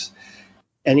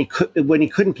 when he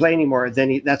couldn't play anymore,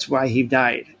 that's why he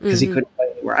died, because he couldn't play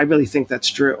anymore. I really think that's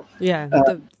true. Yeah,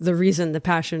 the reason, the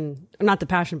passion, not the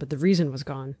passion, but the reason was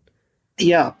gone.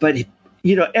 Yeah, but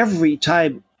every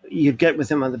time you'd get with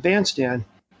him on the bandstand,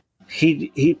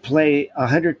 he'd play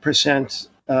 100%.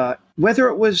 Whether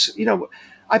it was,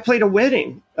 I played a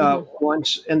wedding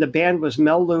once, and the band was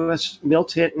Mel Lewis,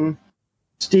 Milt Hinton,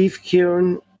 Steve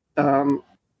Kuhn,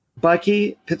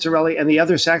 Bucky Pizzarelli, and the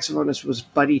other saxophonist was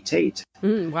Buddy Tate.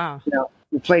 Wow!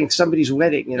 We're playing somebody's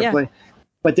wedding.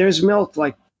 But there's Milt,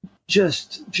 like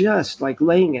just like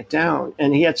laying it down,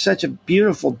 and he had such a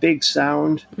beautiful big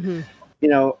sound.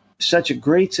 Such a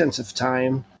great sense of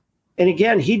time. And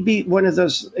again, he'd be one of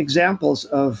those examples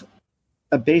of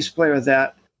a bass player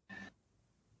that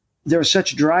there was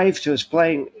such drive to his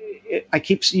playing. I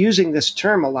keep using this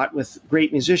term a lot with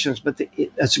great musicians, but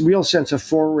it's a real sense of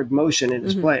forward motion in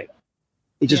his playing.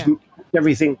 He just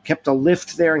kept a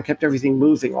lift there and kept everything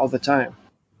moving all the time.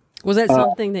 Was that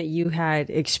something that you had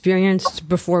experienced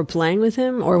before playing with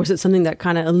him, or was it something that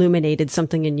kind of illuminated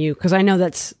something in you? Because I know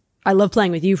I love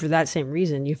playing with you for that same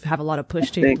reason. You have a lot of push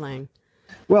to your playing.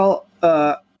 Well,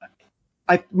 I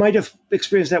might have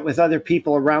experienced that with other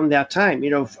people around that time,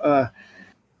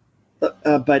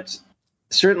 but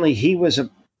certainly he was a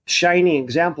shining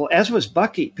example, as was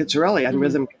Bucky Pizzarelli on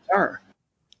rhythm guitar.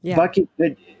 Yeah. Bucky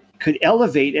could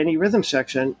elevate any rhythm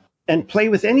section and play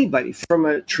with anybody, from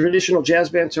a traditional jazz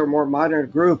band to a more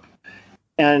modern group.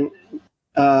 And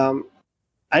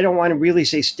I don't want to really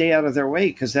say stay out of their way,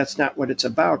 because that's not what it's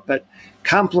about, but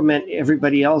complement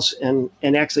everybody else and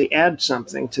actually add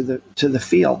something to the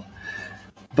feel.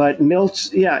 But Milt's,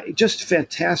 just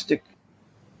fantastic,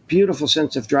 beautiful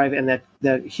sense of drive, and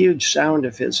that huge sound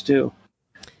of his too.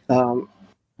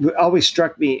 Always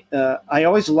struck me. I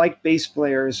always liked bass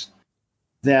players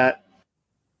that,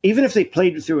 even if they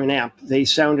played through an amp, they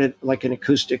sounded like an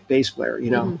acoustic bass player.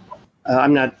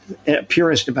 I'm not a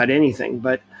purist about anything,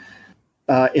 but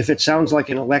if it sounds like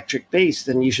an electric bass,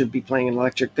 then you should be playing an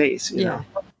electric bass, you know?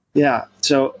 Yeah.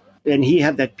 So, and he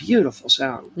had that beautiful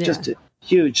sound, just a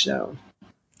huge sound.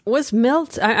 Was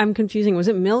Milt, I'm confusing, was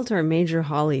it Milt or Major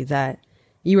Holly that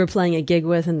you were playing a gig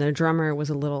with, and the drummer was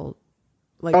a little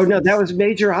like... Oh, no, that was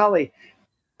Major Holly.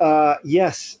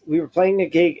 Yes, we were playing a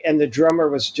gig, and the drummer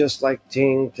was just like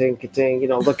ting, ting, ting,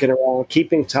 looking around,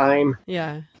 keeping time.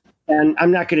 Yeah. And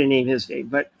I'm not going to name his name,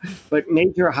 but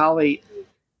Major Holly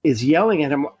is yelling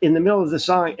at him in the middle of the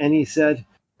song, and he said,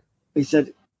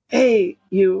 "Hey,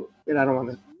 you," and I don't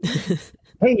want to,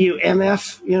 "Hey, you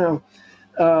MF,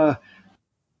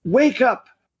 wake up."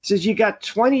 He says, "You got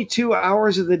 22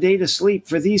 hours of the day to sleep.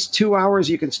 For these 2 hours,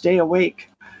 you can stay awake."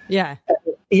 Yeah.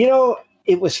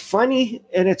 It was funny,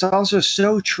 and it's also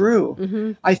so true.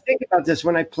 Mm-hmm. I think about this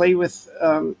when I play with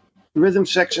rhythm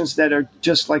sections that are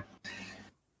just like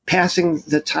passing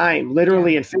the time,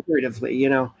 literally and figuratively,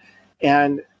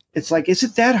 and it's like, is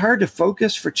it that hard to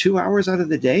focus for 2 hours out of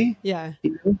the day? Yeah.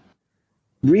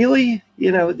 Really?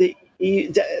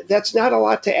 That's not a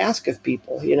lot to ask of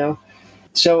people,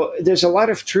 So there's a lot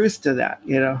of truth to that,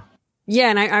 Yeah,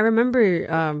 and I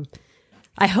remember,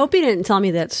 I hope he didn't tell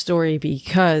me that story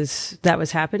because that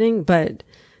was happening, but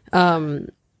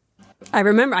I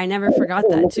remember, I never forgot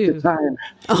that too.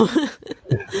 Oh.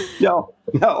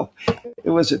 No, it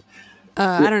wasn't.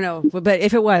 I don't know, but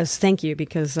if it was, thank you,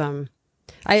 because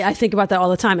I think about that all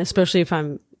the time, especially if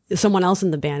I'm someone else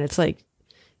in the band. It's like,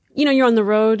 you're on the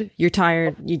road, you're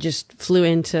tired, you just flew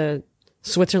into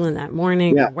Switzerland that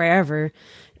morning, or wherever.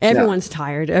 Everyone's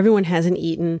tired. Everyone hasn't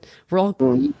eaten. We're all,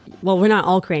 well, we're not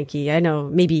all cranky. I know,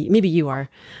 maybe you are.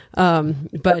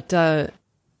 But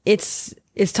it's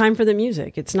time for the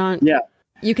music. It's not,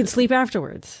 you can sleep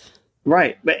afterwards.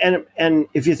 Right. But, and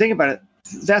if you think about it,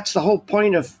 that's the whole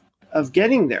point of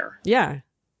getting there. Yeah.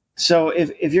 So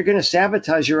if you're going to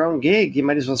sabotage your own gig, you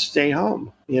might as well stay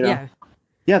home, Yeah.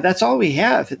 Yeah. That's all we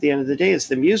have at the end of the day is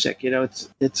the music. It's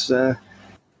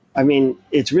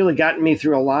really gotten me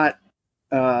through a lot.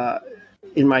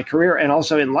 In my career and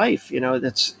also in life,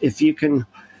 that's, if you can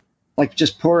like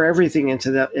just pour everything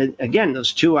into that, again,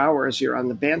 those 2 hours you're on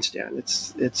the bandstand,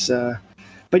 it's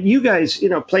but you guys,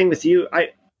 playing with you,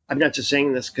 I'm not just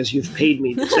saying this because you've paid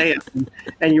me to say it,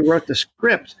 and you wrote the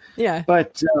script. Yeah.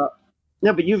 But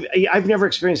no, but I've never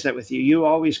experienced that with you. You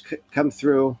always come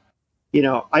through.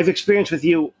 I've experienced with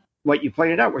you what you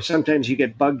pointed out, where sometimes you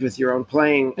get bugged with your own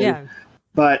playing.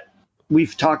 But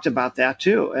we've talked about that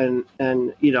too, and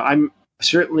I'm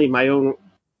certainly my own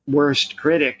worst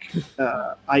critic.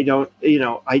 I don't,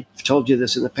 I've told you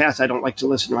this in the past. I don't like to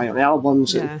listen to my own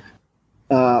albums. Yeah.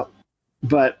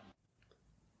 But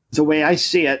the way I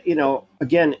see it,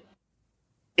 again,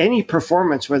 any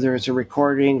performance, whether it's a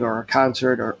recording or a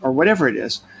concert or whatever it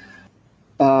is,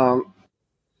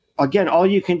 again, all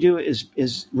you can do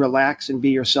is relax and be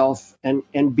yourself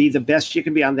and be the best you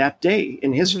can be on that day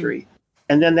in history.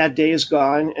 And then that day is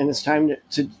gone, and it's time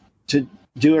to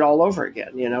do it all over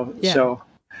again. Yeah. So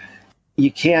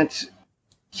you can't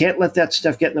let that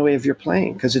stuff get in the way of your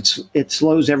playing, because it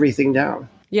slows everything down.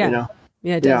 Yeah.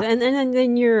 Yeah, it does. Yeah. And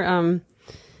then you're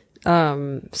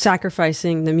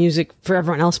sacrificing the music for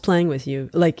everyone else playing with you.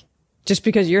 Like, just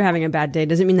because you're having a bad day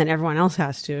doesn't mean that everyone else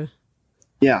has to.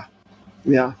 Yeah.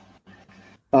 Yeah.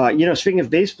 Speaking of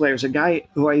bass players, a guy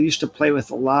who I used to play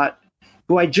with a lot,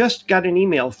 who I just got an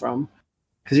email from,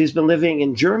 because he's been living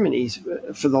in Germany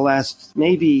for the last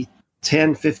maybe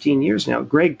 10, 15 years now,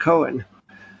 Greg Cohen.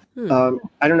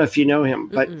 I don't know if you know him,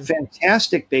 but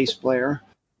fantastic bass player.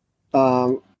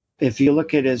 If you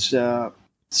look at his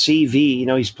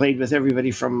CV, he's played with everybody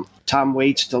from Tom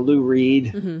Waits to Lou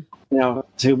Reed,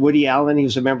 to Woody Allen. He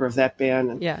was a member of that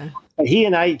band. And he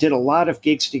and I did a lot of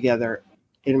gigs together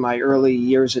in my early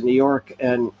years in New York.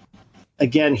 And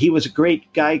again, he was a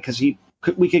great guy because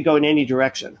we could go in any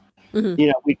direction.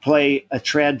 We'd play a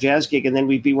trad jazz gig, and then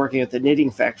we'd be working at the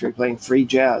Knitting Factory playing free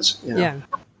jazz.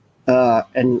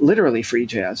 And literally free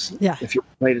jazz. If you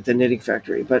played at the Knitting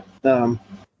Factory, but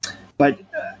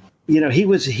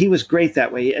he was great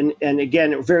that way. And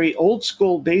again, a very old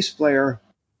school bass player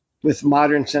with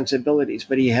modern sensibilities.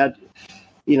 But he had,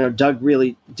 dug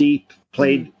really deep.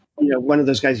 Played, one of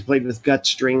those guys who played with gut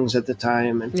strings at the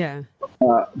time. And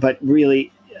but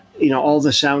really, all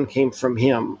the sound came from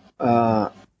him.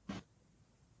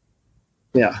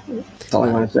 That's all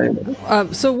I want to say.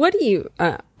 So what do you,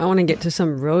 I want to get to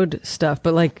some road stuff,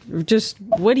 but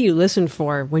what do you listen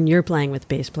for when you're playing with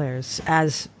bass players,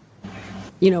 as,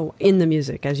 in the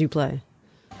music as you play?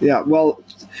 Yeah, well,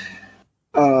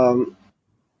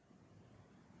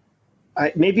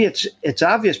 maybe it's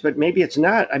obvious, but maybe it's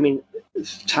not. I mean,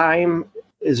 time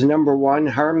is number one.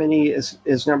 Harmony is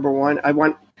number one. I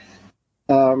want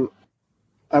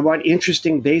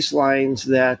interesting bass lines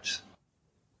that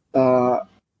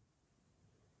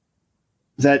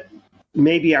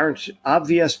maybe aren't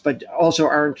obvious, but also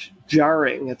aren't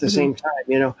jarring at the same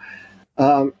time.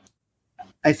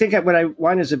 I think what I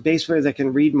want is a bass player that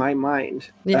can read my mind.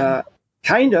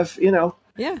 Kind of. Yeah.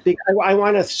 I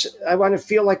want to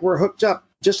feel like we're hooked up,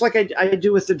 just like I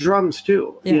do with the drums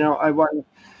too. Yeah. I want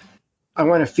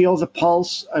to feel the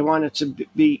pulse. I want it to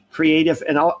be creative,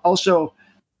 and also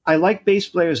I like bass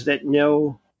players that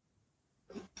know,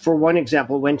 for one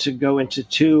example, when to go into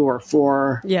 2 or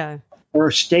 4. Yeah. Or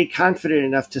stay confident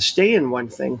enough to stay in one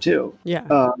thing too.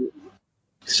 Yeah.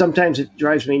 Sometimes it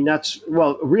drives me nuts.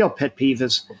 Well, a real pet peeve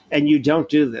is, and you don't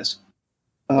do this,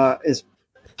 is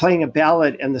playing a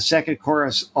ballad and the second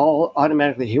chorus all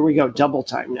automatically, here we go, double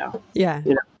time now. Yeah.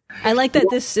 I like that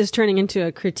this is turning into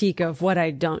a critique of what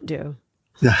I don't do.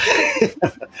 But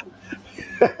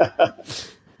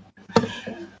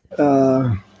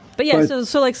yeah,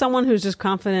 so like someone who's just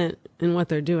confident in what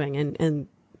they're doing and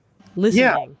listening.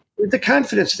 Yeah, the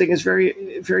confidence thing is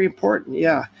very, very important.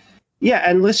 Yeah. Yeah,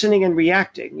 and listening and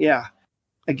reacting. Yeah.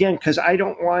 Again, because I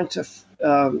don't want to,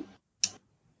 an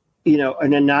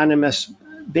anonymous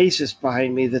bassist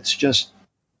behind me that's just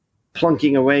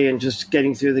plunking away and just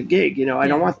getting through the gig. I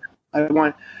don't want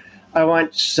that. I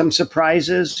want some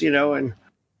surprises, and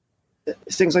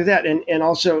things like that. And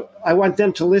also I want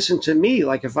them to listen to me.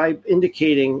 Like if I'm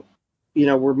indicating,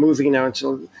 we're moving now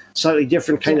into a slightly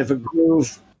different kind of a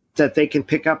groove, that they can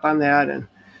pick up on that. And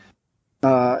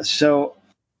it's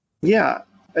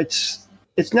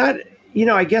not,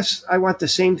 I guess I want the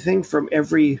same thing from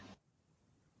every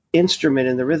instrument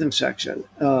in the rhythm section,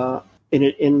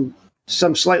 in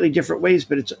some slightly different ways,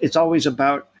 but it's always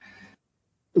about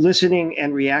listening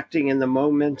and reacting in the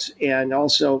moment, and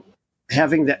also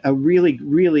having a really,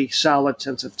 really solid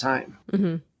sense of time.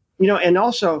 And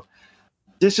also,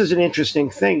 this is an interesting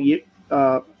thing.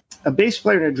 A bass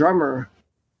player and a drummer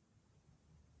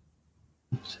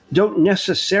don't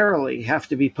necessarily have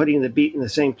to be putting the beat in the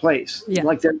same place. Yeah.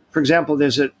 Like for example,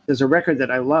 there's a record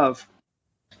that I love.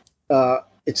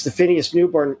 It's the Phineas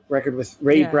Newborn record with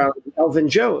Ray Brown and Elvin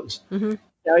Jones.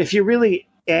 Now, if you really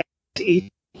add each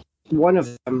one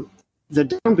of them, the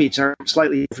downbeats are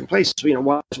slightly different places.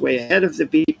 One is way ahead of the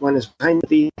beat, one is behind the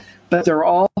beat, but they're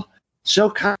all so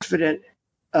confident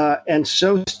and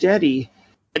so steady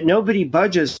that nobody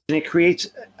budges, and it creates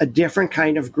a different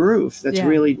kind of groove that's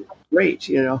really great.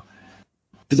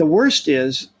 But the worst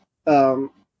is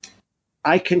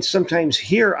I can sometimes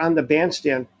hear on the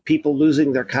bandstand people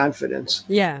losing their confidence.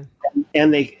 Yeah.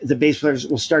 And the bass players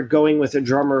will start going with a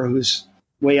drummer who's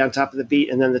way on top of the beat,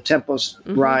 and then the tempos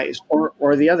rise,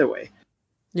 or the other way.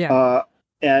 Yeah.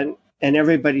 And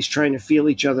everybody's trying to feel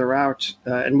each other out,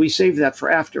 and we save that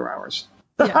for after hours.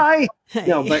 Yeah. Hi.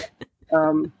 No, but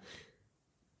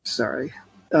sorry.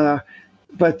 But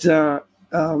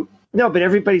but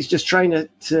everybody's just trying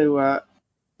to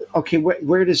okay,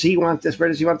 where does he want this? Where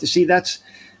does he want to see?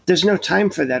 There's no time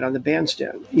for that on the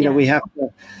bandstand. We have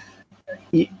to.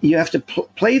 You have to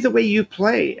play the way you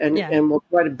play, and we'll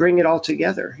try to bring it all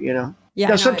together. Yeah.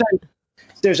 Now, sometimes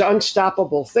there's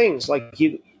unstoppable things, like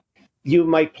you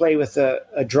might play with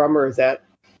a drummer that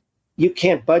you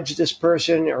can't budge this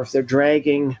person, or if they're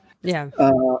dragging,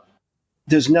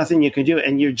 there's nothing you can do,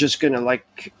 and you're just going to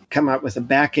come out with a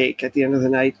backache at the end of the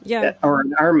night, or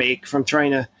an arm ache from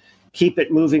trying to keep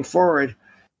it moving forward,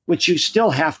 which you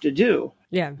still have to do.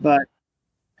 Yeah. But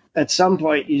at some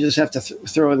point, you just have to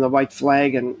throw in the white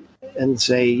flag and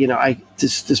say,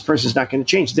 this person's not going to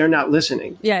change. They're not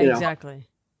listening. Yeah, exactly.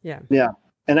 Yeah. Yeah.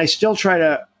 And I still try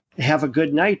to have a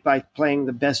good night by playing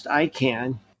the best I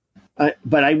can.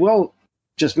 But I will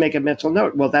just make a mental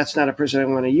note. Well, that's not a person I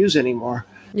want to use anymore.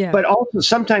 Yeah. But also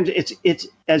sometimes it's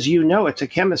as it's a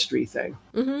chemistry thing.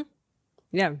 Mm-hmm.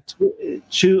 Yeah.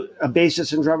 A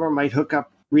bassist and drummer might hook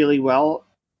up really well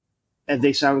and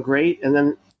they sound great. And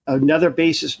then another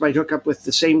bassist might hook up with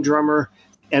the same drummer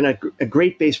and a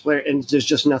great bass player, and there's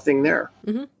just nothing there.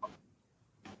 Mm-hmm.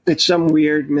 It's some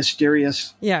weird,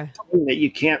 mysterious thing that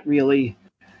you can't really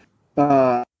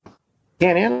can't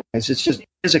analyze. It's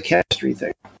a chemistry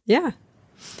thing. Yeah.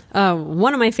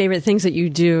 One of my favorite things that you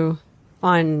do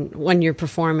when you're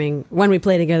performing, when we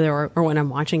play together, or when I'm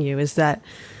watching you, is that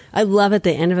I love at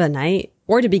the end of a night,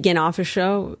 or to begin off a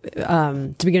show,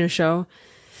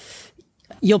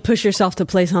 you'll push yourself to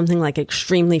play something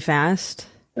extremely fast.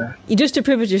 Yeah. You just to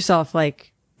prove it yourself,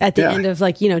 at the end of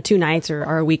 2 nights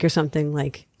or a week or something,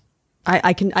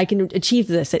 I can achieve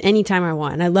this at any time I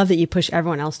want. And I love that you push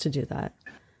everyone else to do that.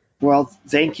 Well,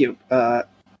 thank you.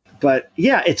 But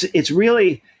yeah, it's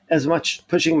really as much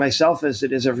pushing myself as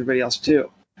it is everybody else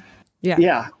too. Yeah.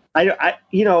 Yeah. I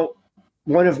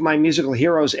one of my musical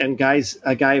heroes and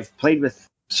a guy I've played with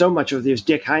so much of is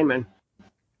Dick Hyman.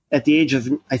 At the age of,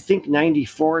 I think,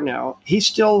 94 now, he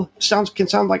still can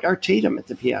sound like Art Tatum at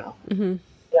the piano. Mm-hmm.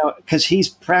 Because he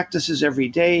practices every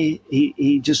day.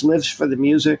 He just lives for the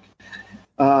music,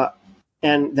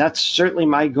 and that's certainly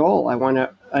my goal. I want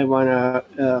to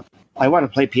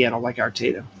play piano like Art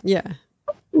Tatum. Yeah.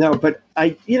 No, but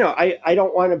I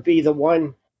don't want to be the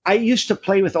one. I used to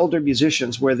play with older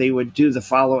musicians where they would do the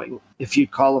following. If you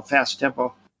call a fast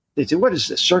tempo, they'd say, "What is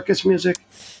this, circus music?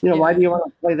 Why do you want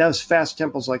to play those fast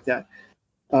tempos like that?"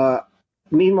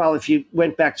 Meanwhile, if you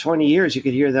went back 20 years, you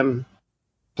could hear them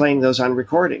playing those on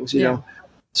recordings, you know.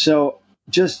 So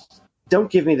just don't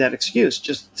give me that excuse.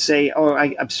 Just say, "Oh,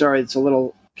 I'm sorry, it's a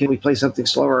little, can we play something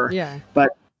slower?" Yeah.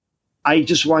 But I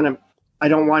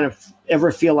don't want to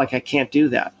ever feel like I can't do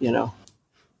that,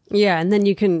 Yeah, and then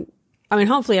you can,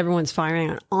 hopefully everyone's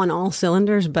firing on all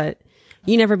cylinders, but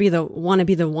you never want to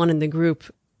be the one in the group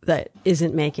that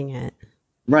isn't making it.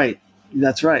 Right.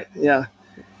 That's right. Yeah.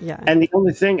 Yeah. And the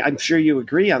only thing, I'm sure you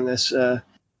agree on this,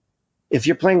 if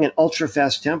you're playing an ultra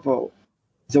fast tempo,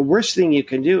 the worst thing you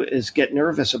can do is get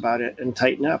nervous about it and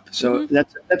tighten up. So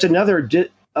that's another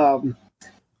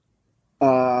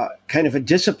kind of a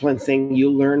discipline thing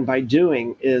you learn by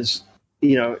doing is,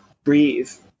 breathe,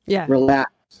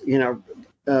 relax,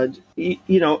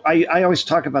 I always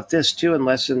talk about this too in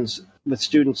lessons with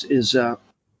students is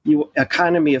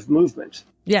economy of movement,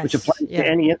 which applies to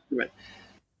any instrument.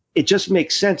 It just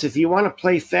makes sense. If you want to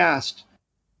play fast,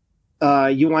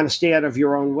 you want to stay out of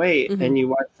your own way, and you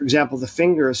want, for example, the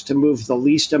fingers to move the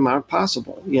least amount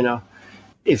possible.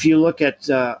 If you look at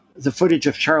the footage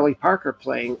of Charlie Parker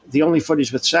playing, the only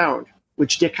footage with sound,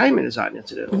 which Dick Hyman is on,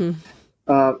 incidentally,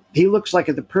 he looks like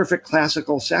the perfect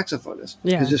classical saxophonist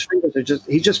because his fingers are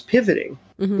he's just pivoting,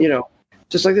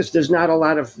 just like this. There's not a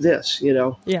lot of this,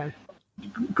 Yeah.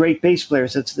 Great bass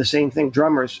players, it's the same thing.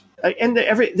 Drummers, and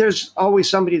there's always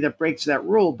somebody that breaks that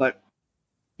rule, but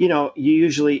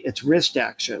usually it's wrist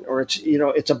action, or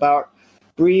it's about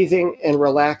breathing and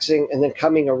relaxing, and then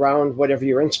coming around whatever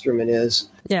your instrument is.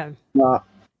 Yeah.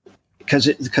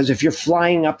 because if you're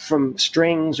flying up from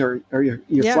strings or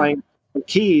you're flying from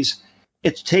keys,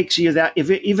 it takes you that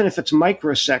even if it's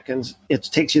microseconds, it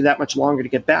takes you that much longer to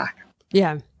get back.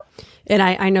 Yeah. And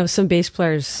I know some bass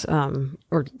players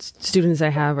or students I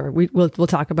have, or we'll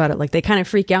talk about it. Like they kind of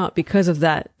freak out because of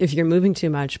that if you're moving too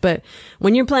much. But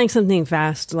when you're playing something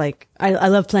fast, like I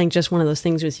love playing just one of those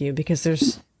things with you because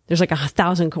there's like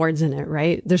 1,000 chords in it,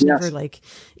 right? There's never like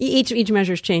each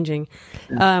measure is changing.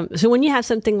 So when you have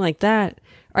something like that,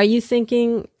 are you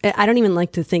thinking? I don't even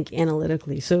like to think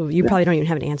analytically, so you probably don't even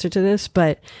have an answer to this.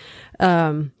 But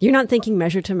you're not thinking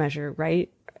measure to measure, right?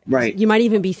 Right. You might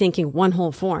even be thinking one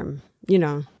whole form.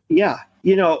 Yeah.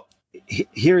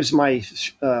 Here's my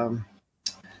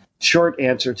short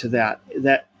answer to that.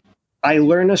 That I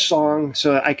learn a song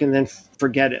so I can then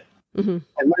forget it. Mm-hmm.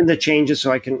 I learn the changes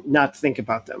so I can not think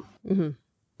about them. Mm-hmm.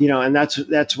 And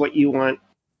that's what you want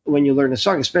when you learn a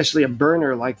song, especially a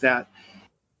burner like that.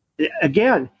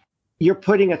 Again, you're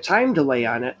putting a time delay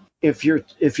on it. If you're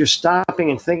stopping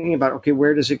and thinking about, okay,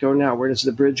 where does it go now? Where does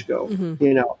the bridge go?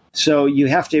 Mm-hmm. So you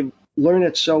have to learn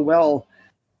it so well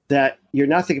that you're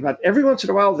not thinking about it. Every once in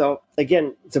a while, though,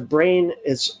 again, the brain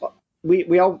is,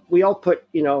 we all put,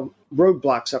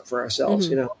 roadblocks up for ourselves,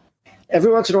 Mm-hmm.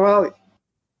 Every once in a while,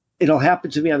 it'll happen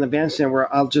to me on the bandstand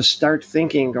where I'll just start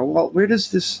thinking, go, well, where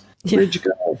does this bridge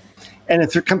go? And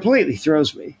it completely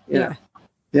throws me. Yeah.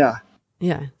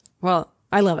 Well,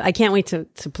 I love it. I can't wait to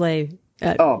play.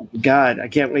 Oh God, I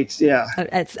can't wait.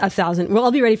 At 1,000. Well,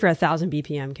 I'll be ready for 1,000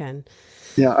 BPM, Ken.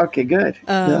 Yeah. Okay. Good.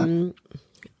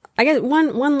 I guess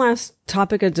one last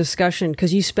topic of discussion,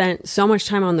 because you spent so much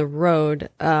time on the road.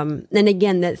 And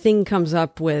again, that thing comes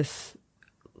up with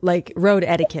like road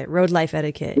etiquette, road life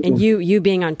etiquette, and you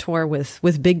being on tour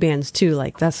with big bands too.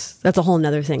 Like that's a whole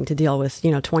nother thing to deal with,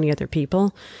 20 other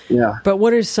people. Yeah. But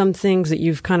what are some things that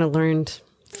you've kind of learned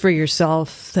for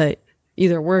yourself that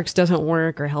either works, doesn't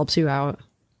work, or helps you out?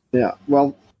 Yeah.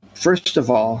 Well, first of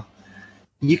all,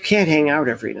 you can't hang out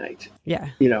every night. Yeah.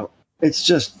 It's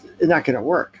just not going to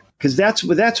work, because that's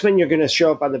when you're going to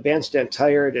show up on the bandstand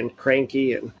tired and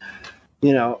cranky, and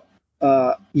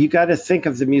you got to think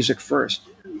of the music first,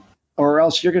 or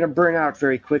else you're going to burn out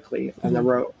very quickly on the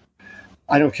road.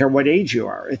 I don't care what age you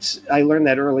are. I learned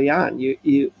that early on.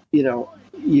 You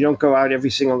don't go out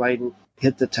every single night and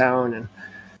hit the town,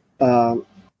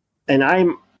 and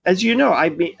I'm, as you know,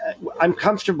 I'm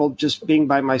comfortable just being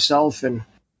by myself, and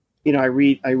I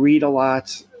read a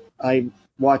lot. I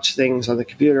watch things on the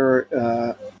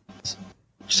computer.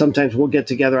 Sometimes we'll get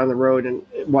together on the road and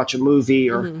watch a movie,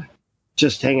 or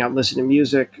just hang out and listen to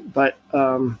music. But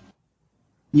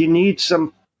you need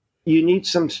some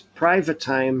private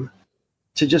time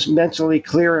to just mentally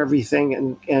clear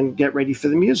everything and get ready for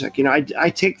the music. I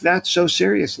take that so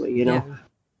seriously. Yeah.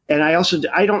 And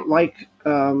I don't like,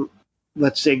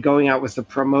 let's say, going out with the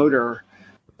promoter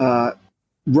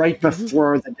right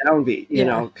before the downbeat,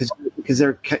 because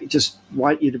they're just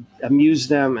want you to amuse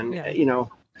them, and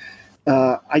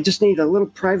I just need a little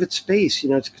private space,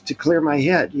 to clear my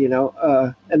head,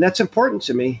 and that's important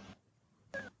to me.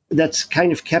 That's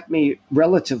kind of kept me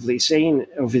relatively sane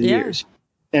over the years.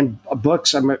 And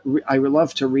books, I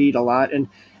love to read a lot, and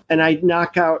I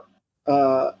knock out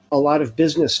a lot of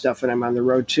business stuff when I'm on the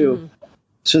road too.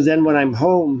 So then when I'm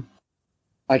home,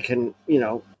 I can,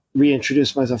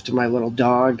 reintroduce myself to my little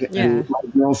dog and my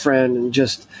girlfriend, and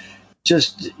just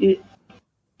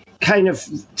kind of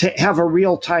have a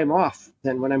real time off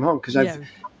then when I'm home. Because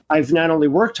I've not only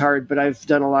worked hard, but I've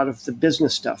done a lot of the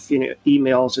business stuff,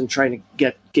 emails and trying to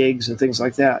get gigs and things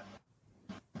like that.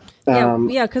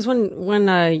 Because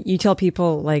when you tell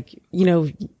people, like,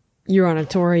 you're on a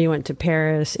tour, you went to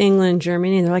Paris, England,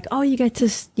 Germany, and they're like, oh, you get to,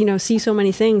 see so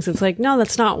many things. It's like, no,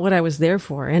 that's not what I was there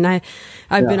for. And I've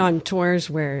been on tours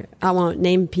where I won't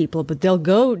name people, but they'll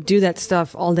go do that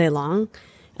stuff all day long,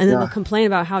 and then they'll complain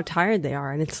about how tired they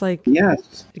are. And it's like,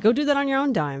 go do that on your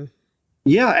own dime.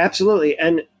 Yeah, absolutely.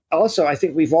 And also, I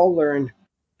think we've all learned,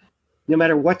 no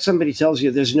matter what somebody tells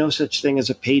you, there's no such thing as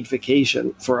a paid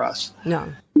vacation for us.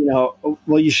 No.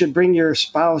 Well, you should bring your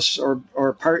spouse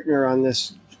or partner on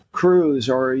this cruise,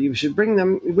 or you should bring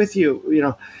them with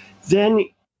you, then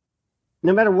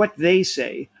no matter what they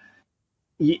say,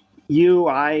 we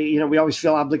always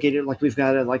feel obligated, like we've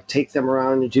got to like take them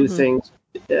around and do things,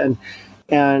 and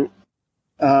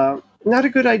not a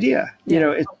good idea.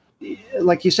 It,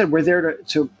 like you said, we're there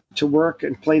to work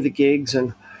and play the gigs,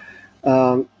 and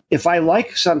if I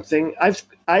like something, I've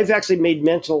actually made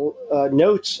mental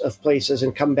notes of places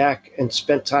and come back and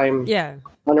spent time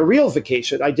on a real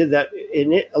vacation. I did that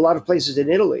in a lot of places in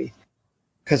Italy,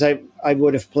 because I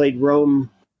would have played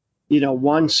Rome,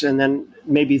 once, and then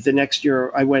maybe the next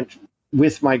year I went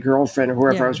with my girlfriend or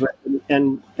whoever I was with,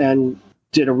 and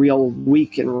did a real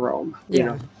week in Rome. You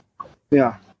know,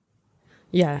 yeah.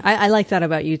 Yeah, I like that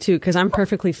about you too, because I'm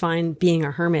perfectly fine being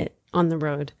a hermit on the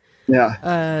road.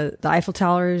 Yeah. The Eiffel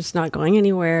Tower is not going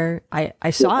anywhere. I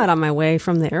saw it on my way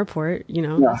from the airport. You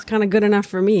know, it's kind of good enough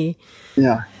for me.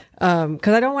 Yeah.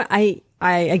 Because I don't want,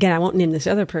 again, I won't name this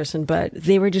other person, but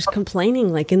they were just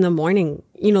complaining like in the morning,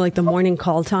 you know, like the morning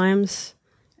call times.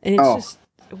 And it's just,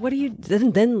 what do you,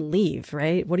 then leave,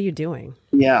 right? What are you doing?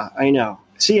 Yeah, I know.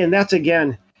 See, and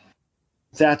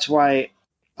that's why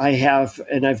I have,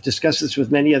 and I've discussed this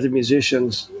with many other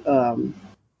musicians,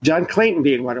 John Clayton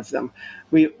being one of them.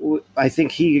 I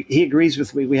think he agrees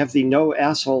with me. We have the no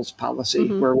assholes policy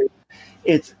where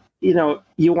it's, you know,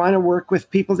 you want to work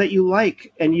with people that you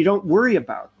like and you don't worry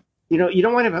about. You know, you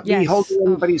don't want to be holding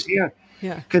anybody's hand.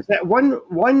 Yeah. Because that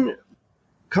one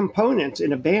component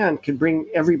in a band can bring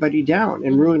everybody down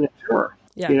and ruin a tour.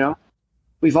 Yeah. You know,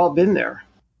 we've all been there.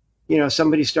 You know,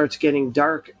 somebody starts getting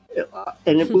dark,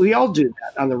 and we all do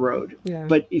that on the road. Yeah.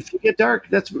 But if you get dark,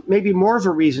 that's maybe more of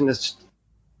a reason to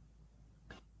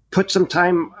put some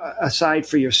time aside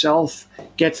for yourself,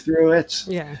 get through it.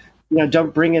 Yeah. You know,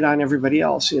 don't bring it on everybody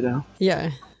else, you know?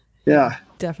 Yeah. Yeah.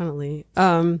 Definitely.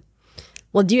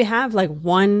 Well, do you have like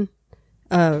one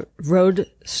road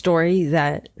story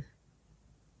that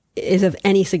is of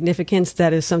any significance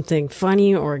that is something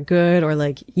funny or good, or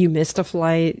like you missed a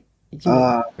flight,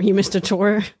 you missed a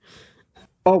tour?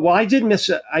 Oh, well, I missed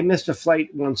a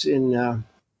flight once in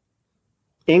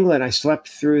England. I slept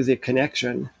through the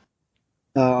connection.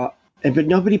 But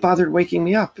nobody bothered waking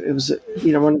me up. It was,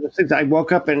 you know, one of the things. I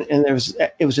woke up and it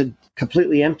was a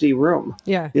completely empty room.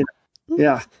 Yeah. You know?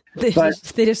 Yeah. They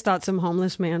just thought some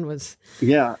homeless man was.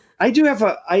 Yeah. I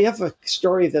have a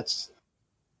story that's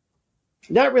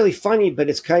not really funny, but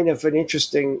it's kind of an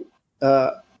interesting,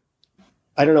 I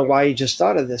don't know why you just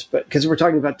thought of this, but because we're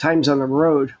talking about times on the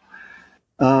road.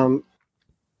 You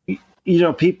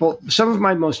know, some of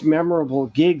my most memorable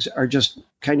gigs are just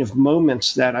kind of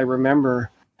moments that I remember.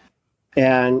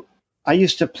 And I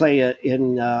used to play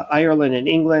in Ireland and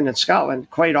England and Scotland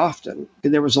quite often.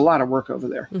 There was a lot of work over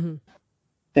there. Mm-hmm.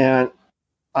 And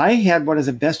I had one of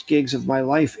the best gigs of my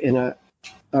life in a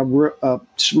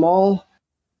small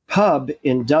pub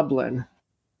in Dublin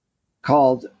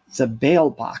called the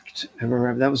Bailbocht. I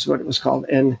remember that was what it was called.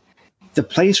 And the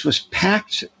place was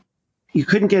packed. You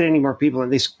couldn't get any more people,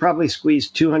 and they probably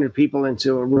squeezed 200 people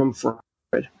into a room for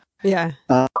 100. Yeah.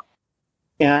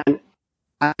 And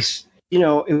you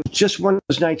know, it was just one of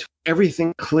those nights where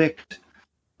everything clicked.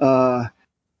 You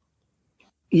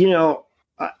know,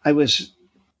 I was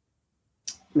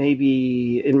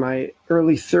maybe in my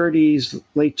early 30s,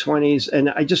 late 20s, and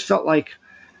I just felt like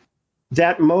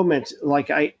that moment,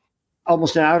 like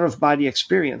almost an out of body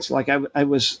experience. Like I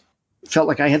felt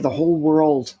like I had the whole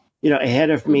world, you know, ahead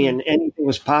of me, and anything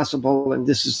was possible. And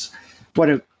this is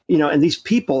you know, and these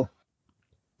people,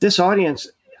 this audience,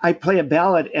 I play a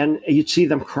ballad and you'd see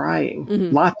them crying,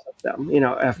 lots of them, you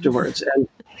know, afterwards,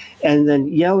 and then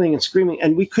yelling and screaming,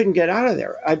 and we couldn't get out of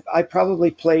there. I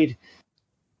probably played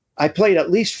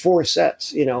at least 4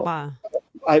 sets, you know. Wow.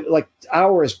 Like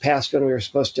hours passed when we were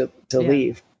supposed to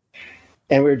leave,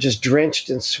 and we were just drenched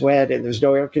in sweat, and there's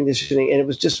no air conditioning, and it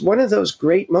was just one of those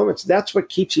great moments. That's what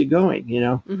keeps you going, you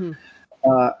know.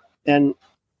 And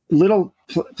little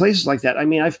places like that. I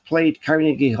mean, I've played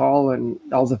Carnegie Hall and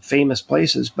all the famous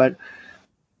places, but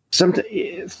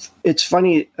it's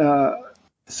funny.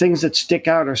 Things that stick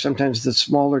out are sometimes the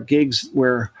smaller gigs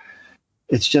where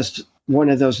it's just one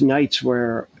of those nights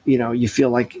where, you know, you feel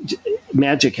like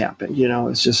magic happened. You know,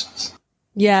 it's just.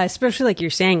 Yeah, especially like you're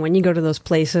saying, when you go to those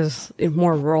places in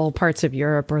more rural parts of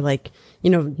Europe, or like, you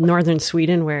know, northern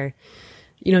Sweden, where,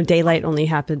 you know, daylight only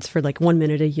happens for like 1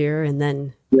 minute a year, and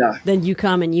then you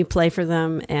come and you play for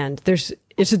them, and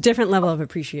it's a different level of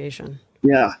appreciation.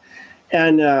 Yeah,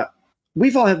 and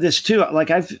we've all had this too.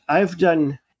 Like I've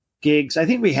done gigs. I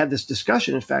think we had this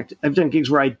discussion. In fact, I've done gigs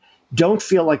where I don't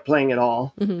feel like playing at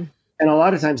all, and a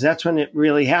lot of times that's when it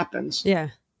really happens.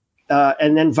 Yeah.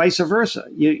 And then vice versa.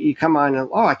 You come on and,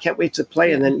 I can't wait to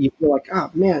play. And then you feel like, oh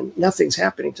man, nothing's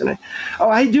happening tonight. Oh,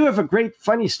 I do have a great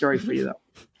funny story for you though.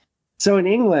 So in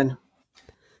England,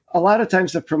 a lot of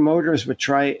times the promoters would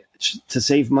try to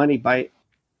save money by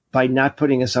not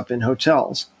putting us up in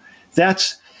hotels.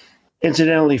 That's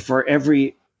incidentally for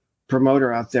every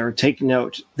promoter out there, take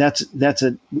note. That's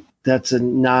a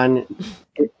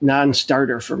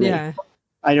non-starter for me. Yeah.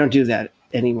 I don't do that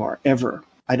anymore, ever.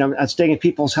 I'm staying at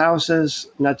people's houses,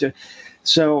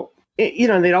 so, you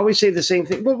know, they'd always say the same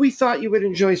thing. Well, we thought you would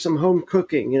enjoy some home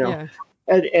cooking, you know,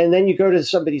 and then you go to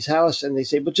somebody's house and they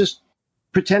say, well, just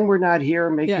pretend we're not here,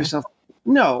 make yourself.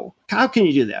 No, how can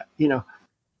you do that?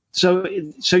 So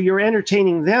you're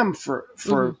entertaining them for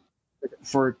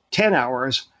 10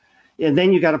 hours, and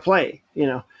then you got to play.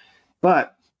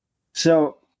 But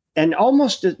so. And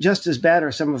almost just as bad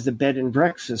are some of the bed and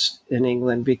breakfasts in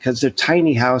England because they're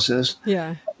tiny houses.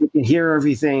 Yeah, you can hear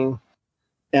everything,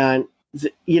 and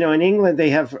in England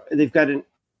they've got an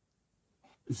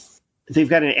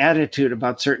attitude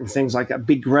about certain things, like a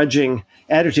begrudging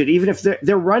attitude. Even if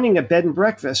they're running a bed and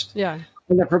breakfast, and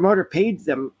the promoter paid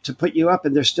them to put you up,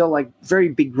 and they're still like very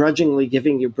begrudgingly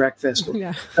giving you breakfast.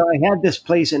 Yeah. So I had this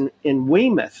place in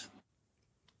Weymouth.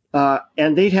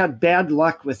 And they'd had bad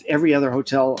luck with every other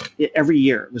hotel every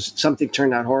year. It was something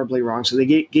turned out horribly wrong. So they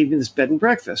gave me this bed and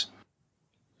breakfast.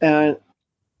 And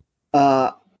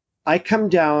I come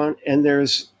down, and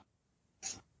there's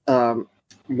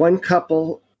one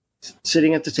couple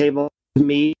sitting at the table with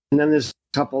me, and then there's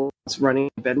a couple that's running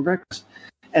a bed and breakfast.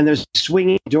 And there's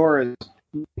swinging doors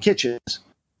in the kitchens.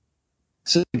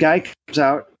 So the guy comes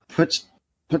out, puts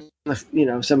some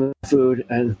of the food,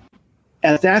 and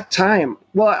at that time,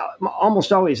 well,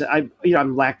 almost always, I'm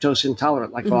lactose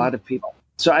intolerant, like a lot of people.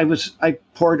 So I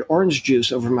poured orange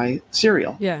juice over my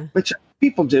cereal, which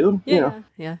people do,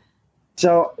 Yeah.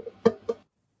 So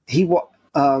he,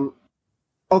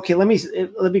 okay, let me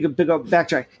go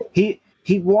backtrack.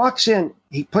 He walks in,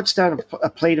 he puts down a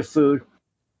plate of food.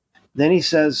 Then he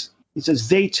says,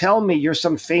 they tell me you're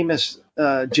some famous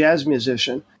jazz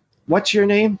musician. What's your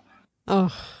name?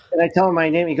 Oh. And I tell him my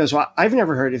name. He goes, well, I've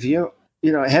never heard of you.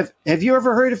 Have you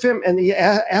ever heard of him? And he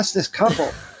asked this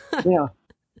couple,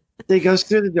 he goes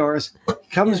through the doors,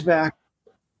 comes back.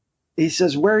 He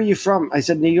says, where are you from? I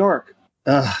said, New York.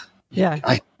 I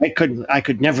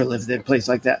could never live in a place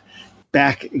like that.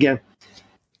 Back again.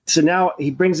 So now he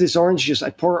brings this orange juice.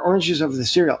 I pour orange juice over the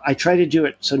cereal. I try to do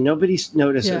it so nobody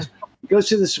notices. Yeah. He goes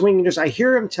through the swinging doors. I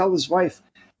hear him tell his wife,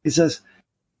 he says,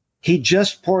 he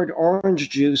just poured orange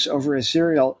juice over his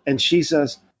cereal. And she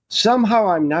says, somehow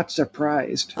I'm not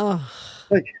surprised. Oh,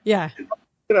 yeah.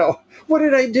 What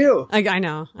did I do? I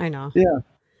know.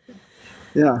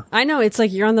 Yeah. I know. It's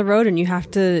like you're on the road and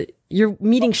you're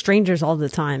meeting strangers all the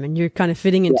time, and you're kind of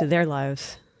fitting into their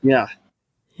lives. Yeah.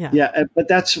 But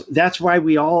that's why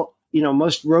we all,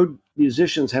 most road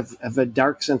musicians have a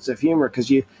dark sense of humor, because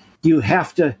you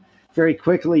have to very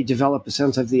quickly develop a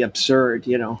sense of the absurd,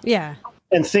 Yeah.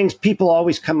 And people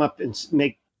always come up and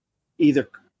make either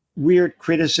weird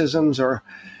criticisms or,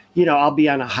 I'll be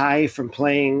on a high from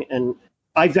playing. And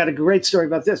I've got a great story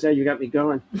about this. Now you got me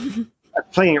going. I'm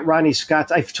playing at Ronnie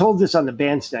Scott's. I've told this on the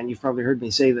bandstand. You've probably heard me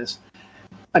say this.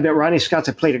 I'm at Ronnie Scott's.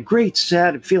 I played a great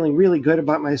set. I'm feeling really good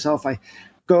about myself. I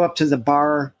go up to the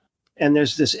bar, and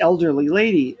there's this elderly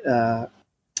lady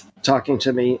talking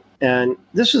to me. And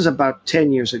this was about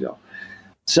 10 years ago.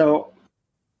 So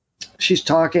she's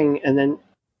talking, and then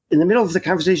in the middle of the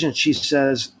conversation, she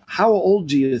says, how old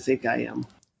do you think I am?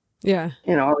 Yeah.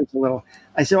 Always a little.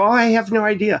 I said, I have no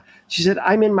idea. She said,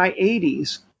 I'm in my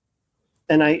 80s.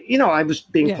 And I was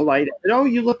being polite. I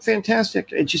said, you look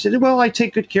fantastic. And she said, well, I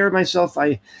take good care of myself.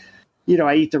 I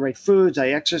eat the right foods. I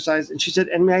exercise. And she said,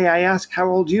 and may I ask how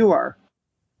old you are?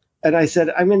 And I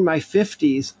said, I'm in my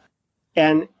 50s.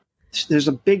 And there's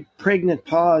a big pregnant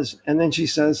pause. And then she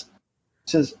says,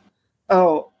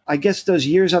 oh, I guess those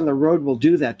years on the road will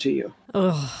do that to you.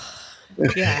 Oh,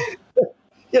 yeah.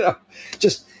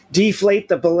 Just deflate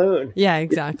the balloon. Yeah,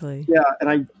 exactly. Yeah, and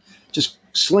I just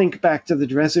slink back to the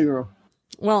dressing room.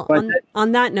 Well,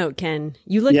 on that note, Ken,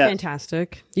 you look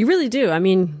fantastic. You really do. I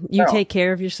mean, you take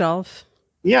care of yourself.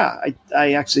 Yeah,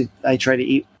 I try to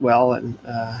eat well, and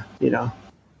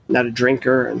not a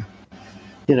drinker, and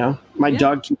my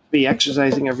dog keeps me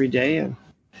exercising every day, and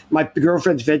my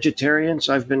girlfriend's vegetarian,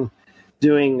 so I've been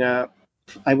doing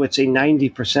I would say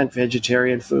 90%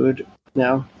 vegetarian food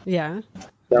now. Yeah.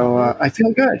 So I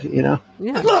feel good, Yeah.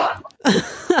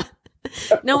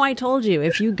 No, I told you,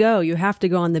 if you go, you have to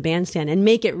go on the bandstand and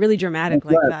make it really dramatic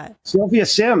like that. Sylvia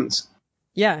Sims.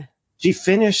 Yeah. She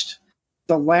finished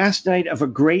the last night of a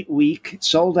great week,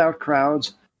 sold out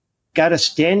crowds, got a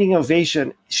standing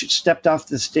ovation. She stepped off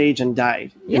the stage and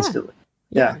died instantly.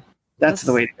 Yeah. That's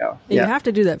the way to go. You have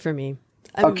to do that for me.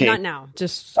 Okay. Not now.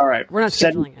 Just, all right. We're not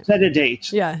scheduling it. Set a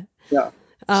date. Yeah. Yeah.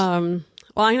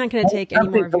 Well, I'm not going to take any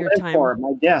more of your time. For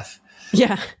my death.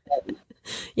 Yeah.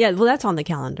 Yeah. Well, that's on the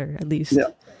calendar, at least. Yeah.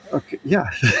 Okay. Yeah.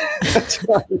 That's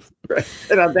right.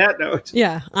 And on that note.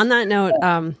 Yeah. On that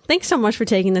note, thanks so much for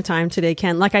taking the time today,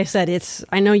 Ken. Like I said,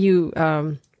 I know you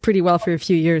pretty well for a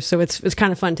few years, so it's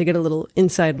kind of fun to get a little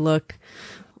inside look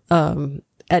at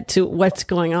to what's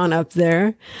going on up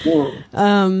there.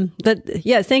 But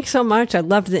yeah, thanks so much. I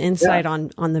loved the insight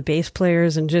on the bass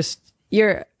players, and just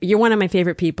you're one of my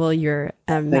favorite people. You're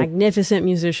a magnificent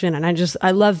musician, and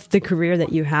I love the career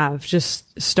that you have,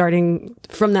 just starting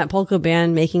from that polka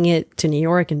band, making it to New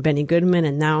York and Benny Goodman,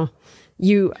 and now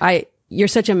you're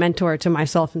such a mentor to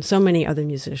myself and so many other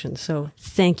musicians. So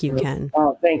thank you, Ken.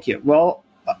 Oh, thank you. Well,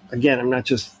 again, I'm not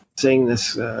just saying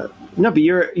this. No, but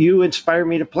you inspire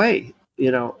me to play.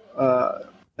 I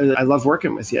love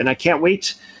working with you, and I can't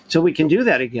wait till we can do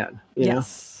that again. You know?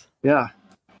 Yeah.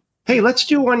 Hey, let's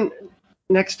do one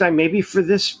next time, maybe for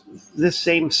this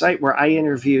same site where I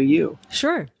interview you.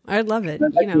 Sure, I'd love it.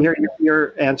 I'd like to hear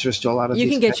your answers to a lot of these. You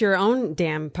can get your own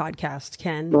damn podcast,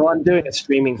 Ken. Well, I'm doing a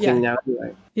streaming thing now.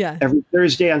 Anyway. Yeah. Every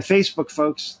Thursday on Facebook,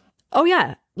 folks. Oh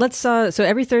yeah, let's. So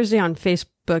every Thursday on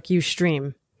Facebook, you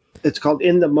stream. It's called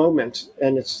In the Moment,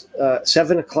 and it's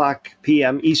 7:00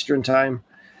 p.m. Eastern time,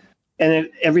 and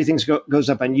everything goes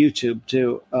up on YouTube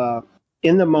too.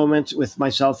 In the Moment with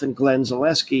myself and Glenn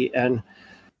Zaleski, and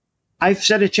I've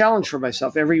set a challenge for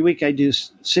myself. Every week I do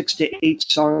 6 to 8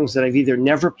 songs that I've either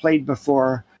never played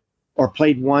before, or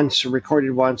played once, or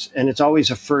recorded once, and it's always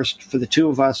a first for the two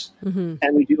of us, and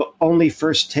we do only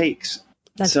first takes.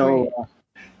 That's great.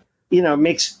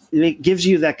 It gives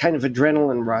you that kind of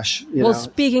adrenaline rush.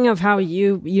 Speaking of how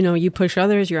you push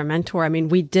others, you're a mentor. I mean,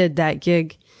 we did that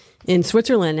gig in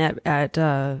Switzerland at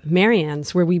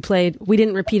Marianne's where we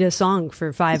didn't repeat a song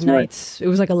for 5 nights. Right. It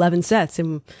was like 11 sets,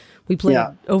 and we played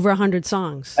over 100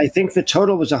 songs. I think the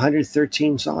total was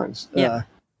 113 songs. Yeah.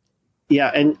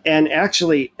 And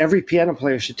actually every piano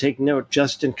player should take note.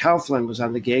 Justin Kaufland was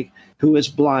on the gig, who is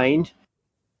blind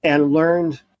and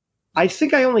learned. I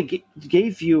think I only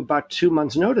gave you about 2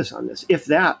 months notice on this, if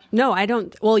that. No, I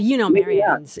don't. Well,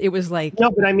 Marianne's. It was like.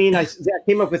 No, but I mean, I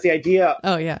came up with the idea.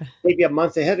 Oh, yeah. Maybe a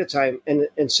month ahead of time, and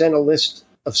sent a list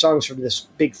of songs from this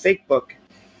big fake book.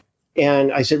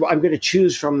 And I said, well, I'm going to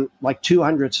choose from like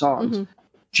 200 songs. Mm-hmm.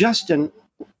 Justin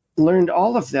learned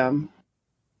all of them.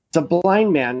 The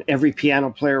blind man, every piano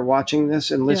player watching this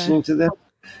and listening to them,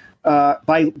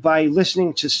 by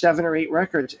listening to 7 or 8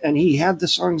 records, and he had the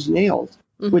songs nailed.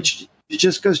 Mm-hmm. Which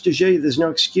just goes to show you there's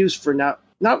no excuse for not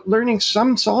learning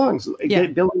some songs,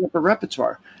 building up a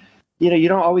repertoire. You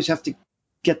don't always have to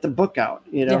get the book out,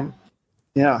 Yeah.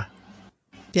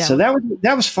 So that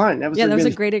was fun. That was a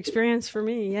great experience for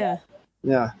me. Yeah.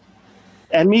 Yeah.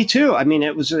 And me too. I mean,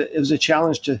 it was a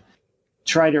challenge to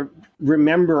try to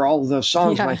remember all of those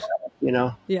songs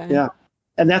myself, Yeah.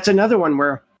 And that's another one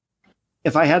where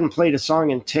if I hadn't played a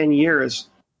song in 10 years,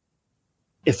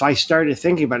 if I started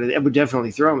thinking about it, it would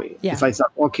definitely throw me. Yeah. If I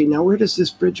thought, okay, now where does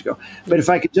this bridge go? But if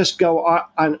I could just go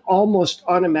on almost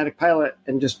automatic pilot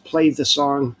and just play the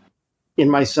song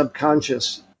in my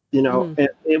subconscious,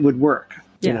 it would work.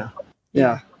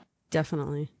 Yeah.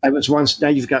 Definitely. I was once, now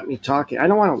you've got me talking. I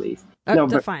don't want to leave.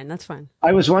 That's fine. That's fine.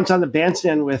 I was once on the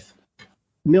bandstand with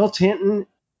Milt Hinton,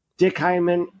 Dick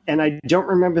Hyman, and I don't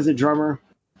remember the drummer.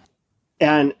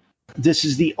 And this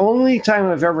is the only time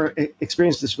I've ever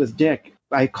experienced this with Dick.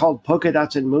 I called Polka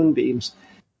Dots and Moonbeams,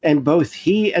 and both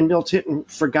he and Milt Hinton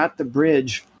forgot the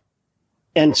bridge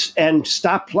and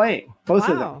stopped playing, both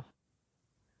of them.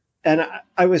 And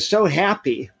I was so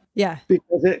happy. Yeah.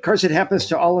 Because, of course, it happens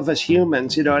to all of us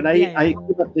humans, And I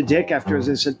gave up to Dick afterwards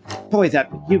and said, boy,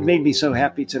 you made me so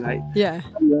happy tonight. Yeah.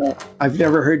 And, I've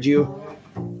never heard you,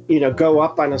 go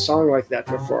up on a song like that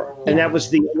before. And that was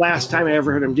the last time I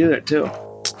ever heard him do it, too.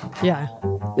 Yeah.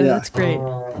 That's great.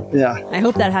 Yeah. I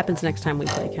hope that happens next time we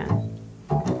play, Ken.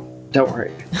 Don't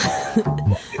worry.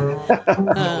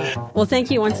 Well,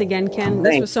 thank you once again, Ken.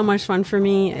 This was so much fun for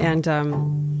me. And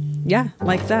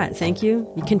like that. Thank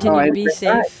you. You continue to be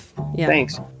safe. Yeah.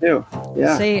 Thanks. You too.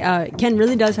 Yeah. Say, Ken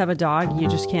really does have a dog. You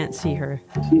just can't see her.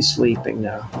 She's sleeping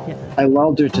now. Yeah. I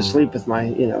lulled her to sleep with my,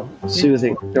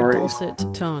 soothing stories.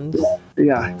 Dulcet tones.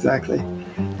 Yeah, exactly.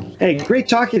 Hey, great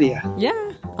talking to you. Yeah.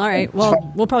 All right.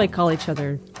 Well, we'll probably call each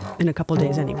other in a couple of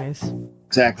days anyways.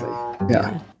 Exactly.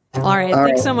 Yeah. All right.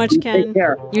 Thanks so much, Ken. Take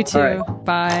care. You too. Right.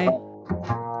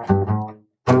 Bye.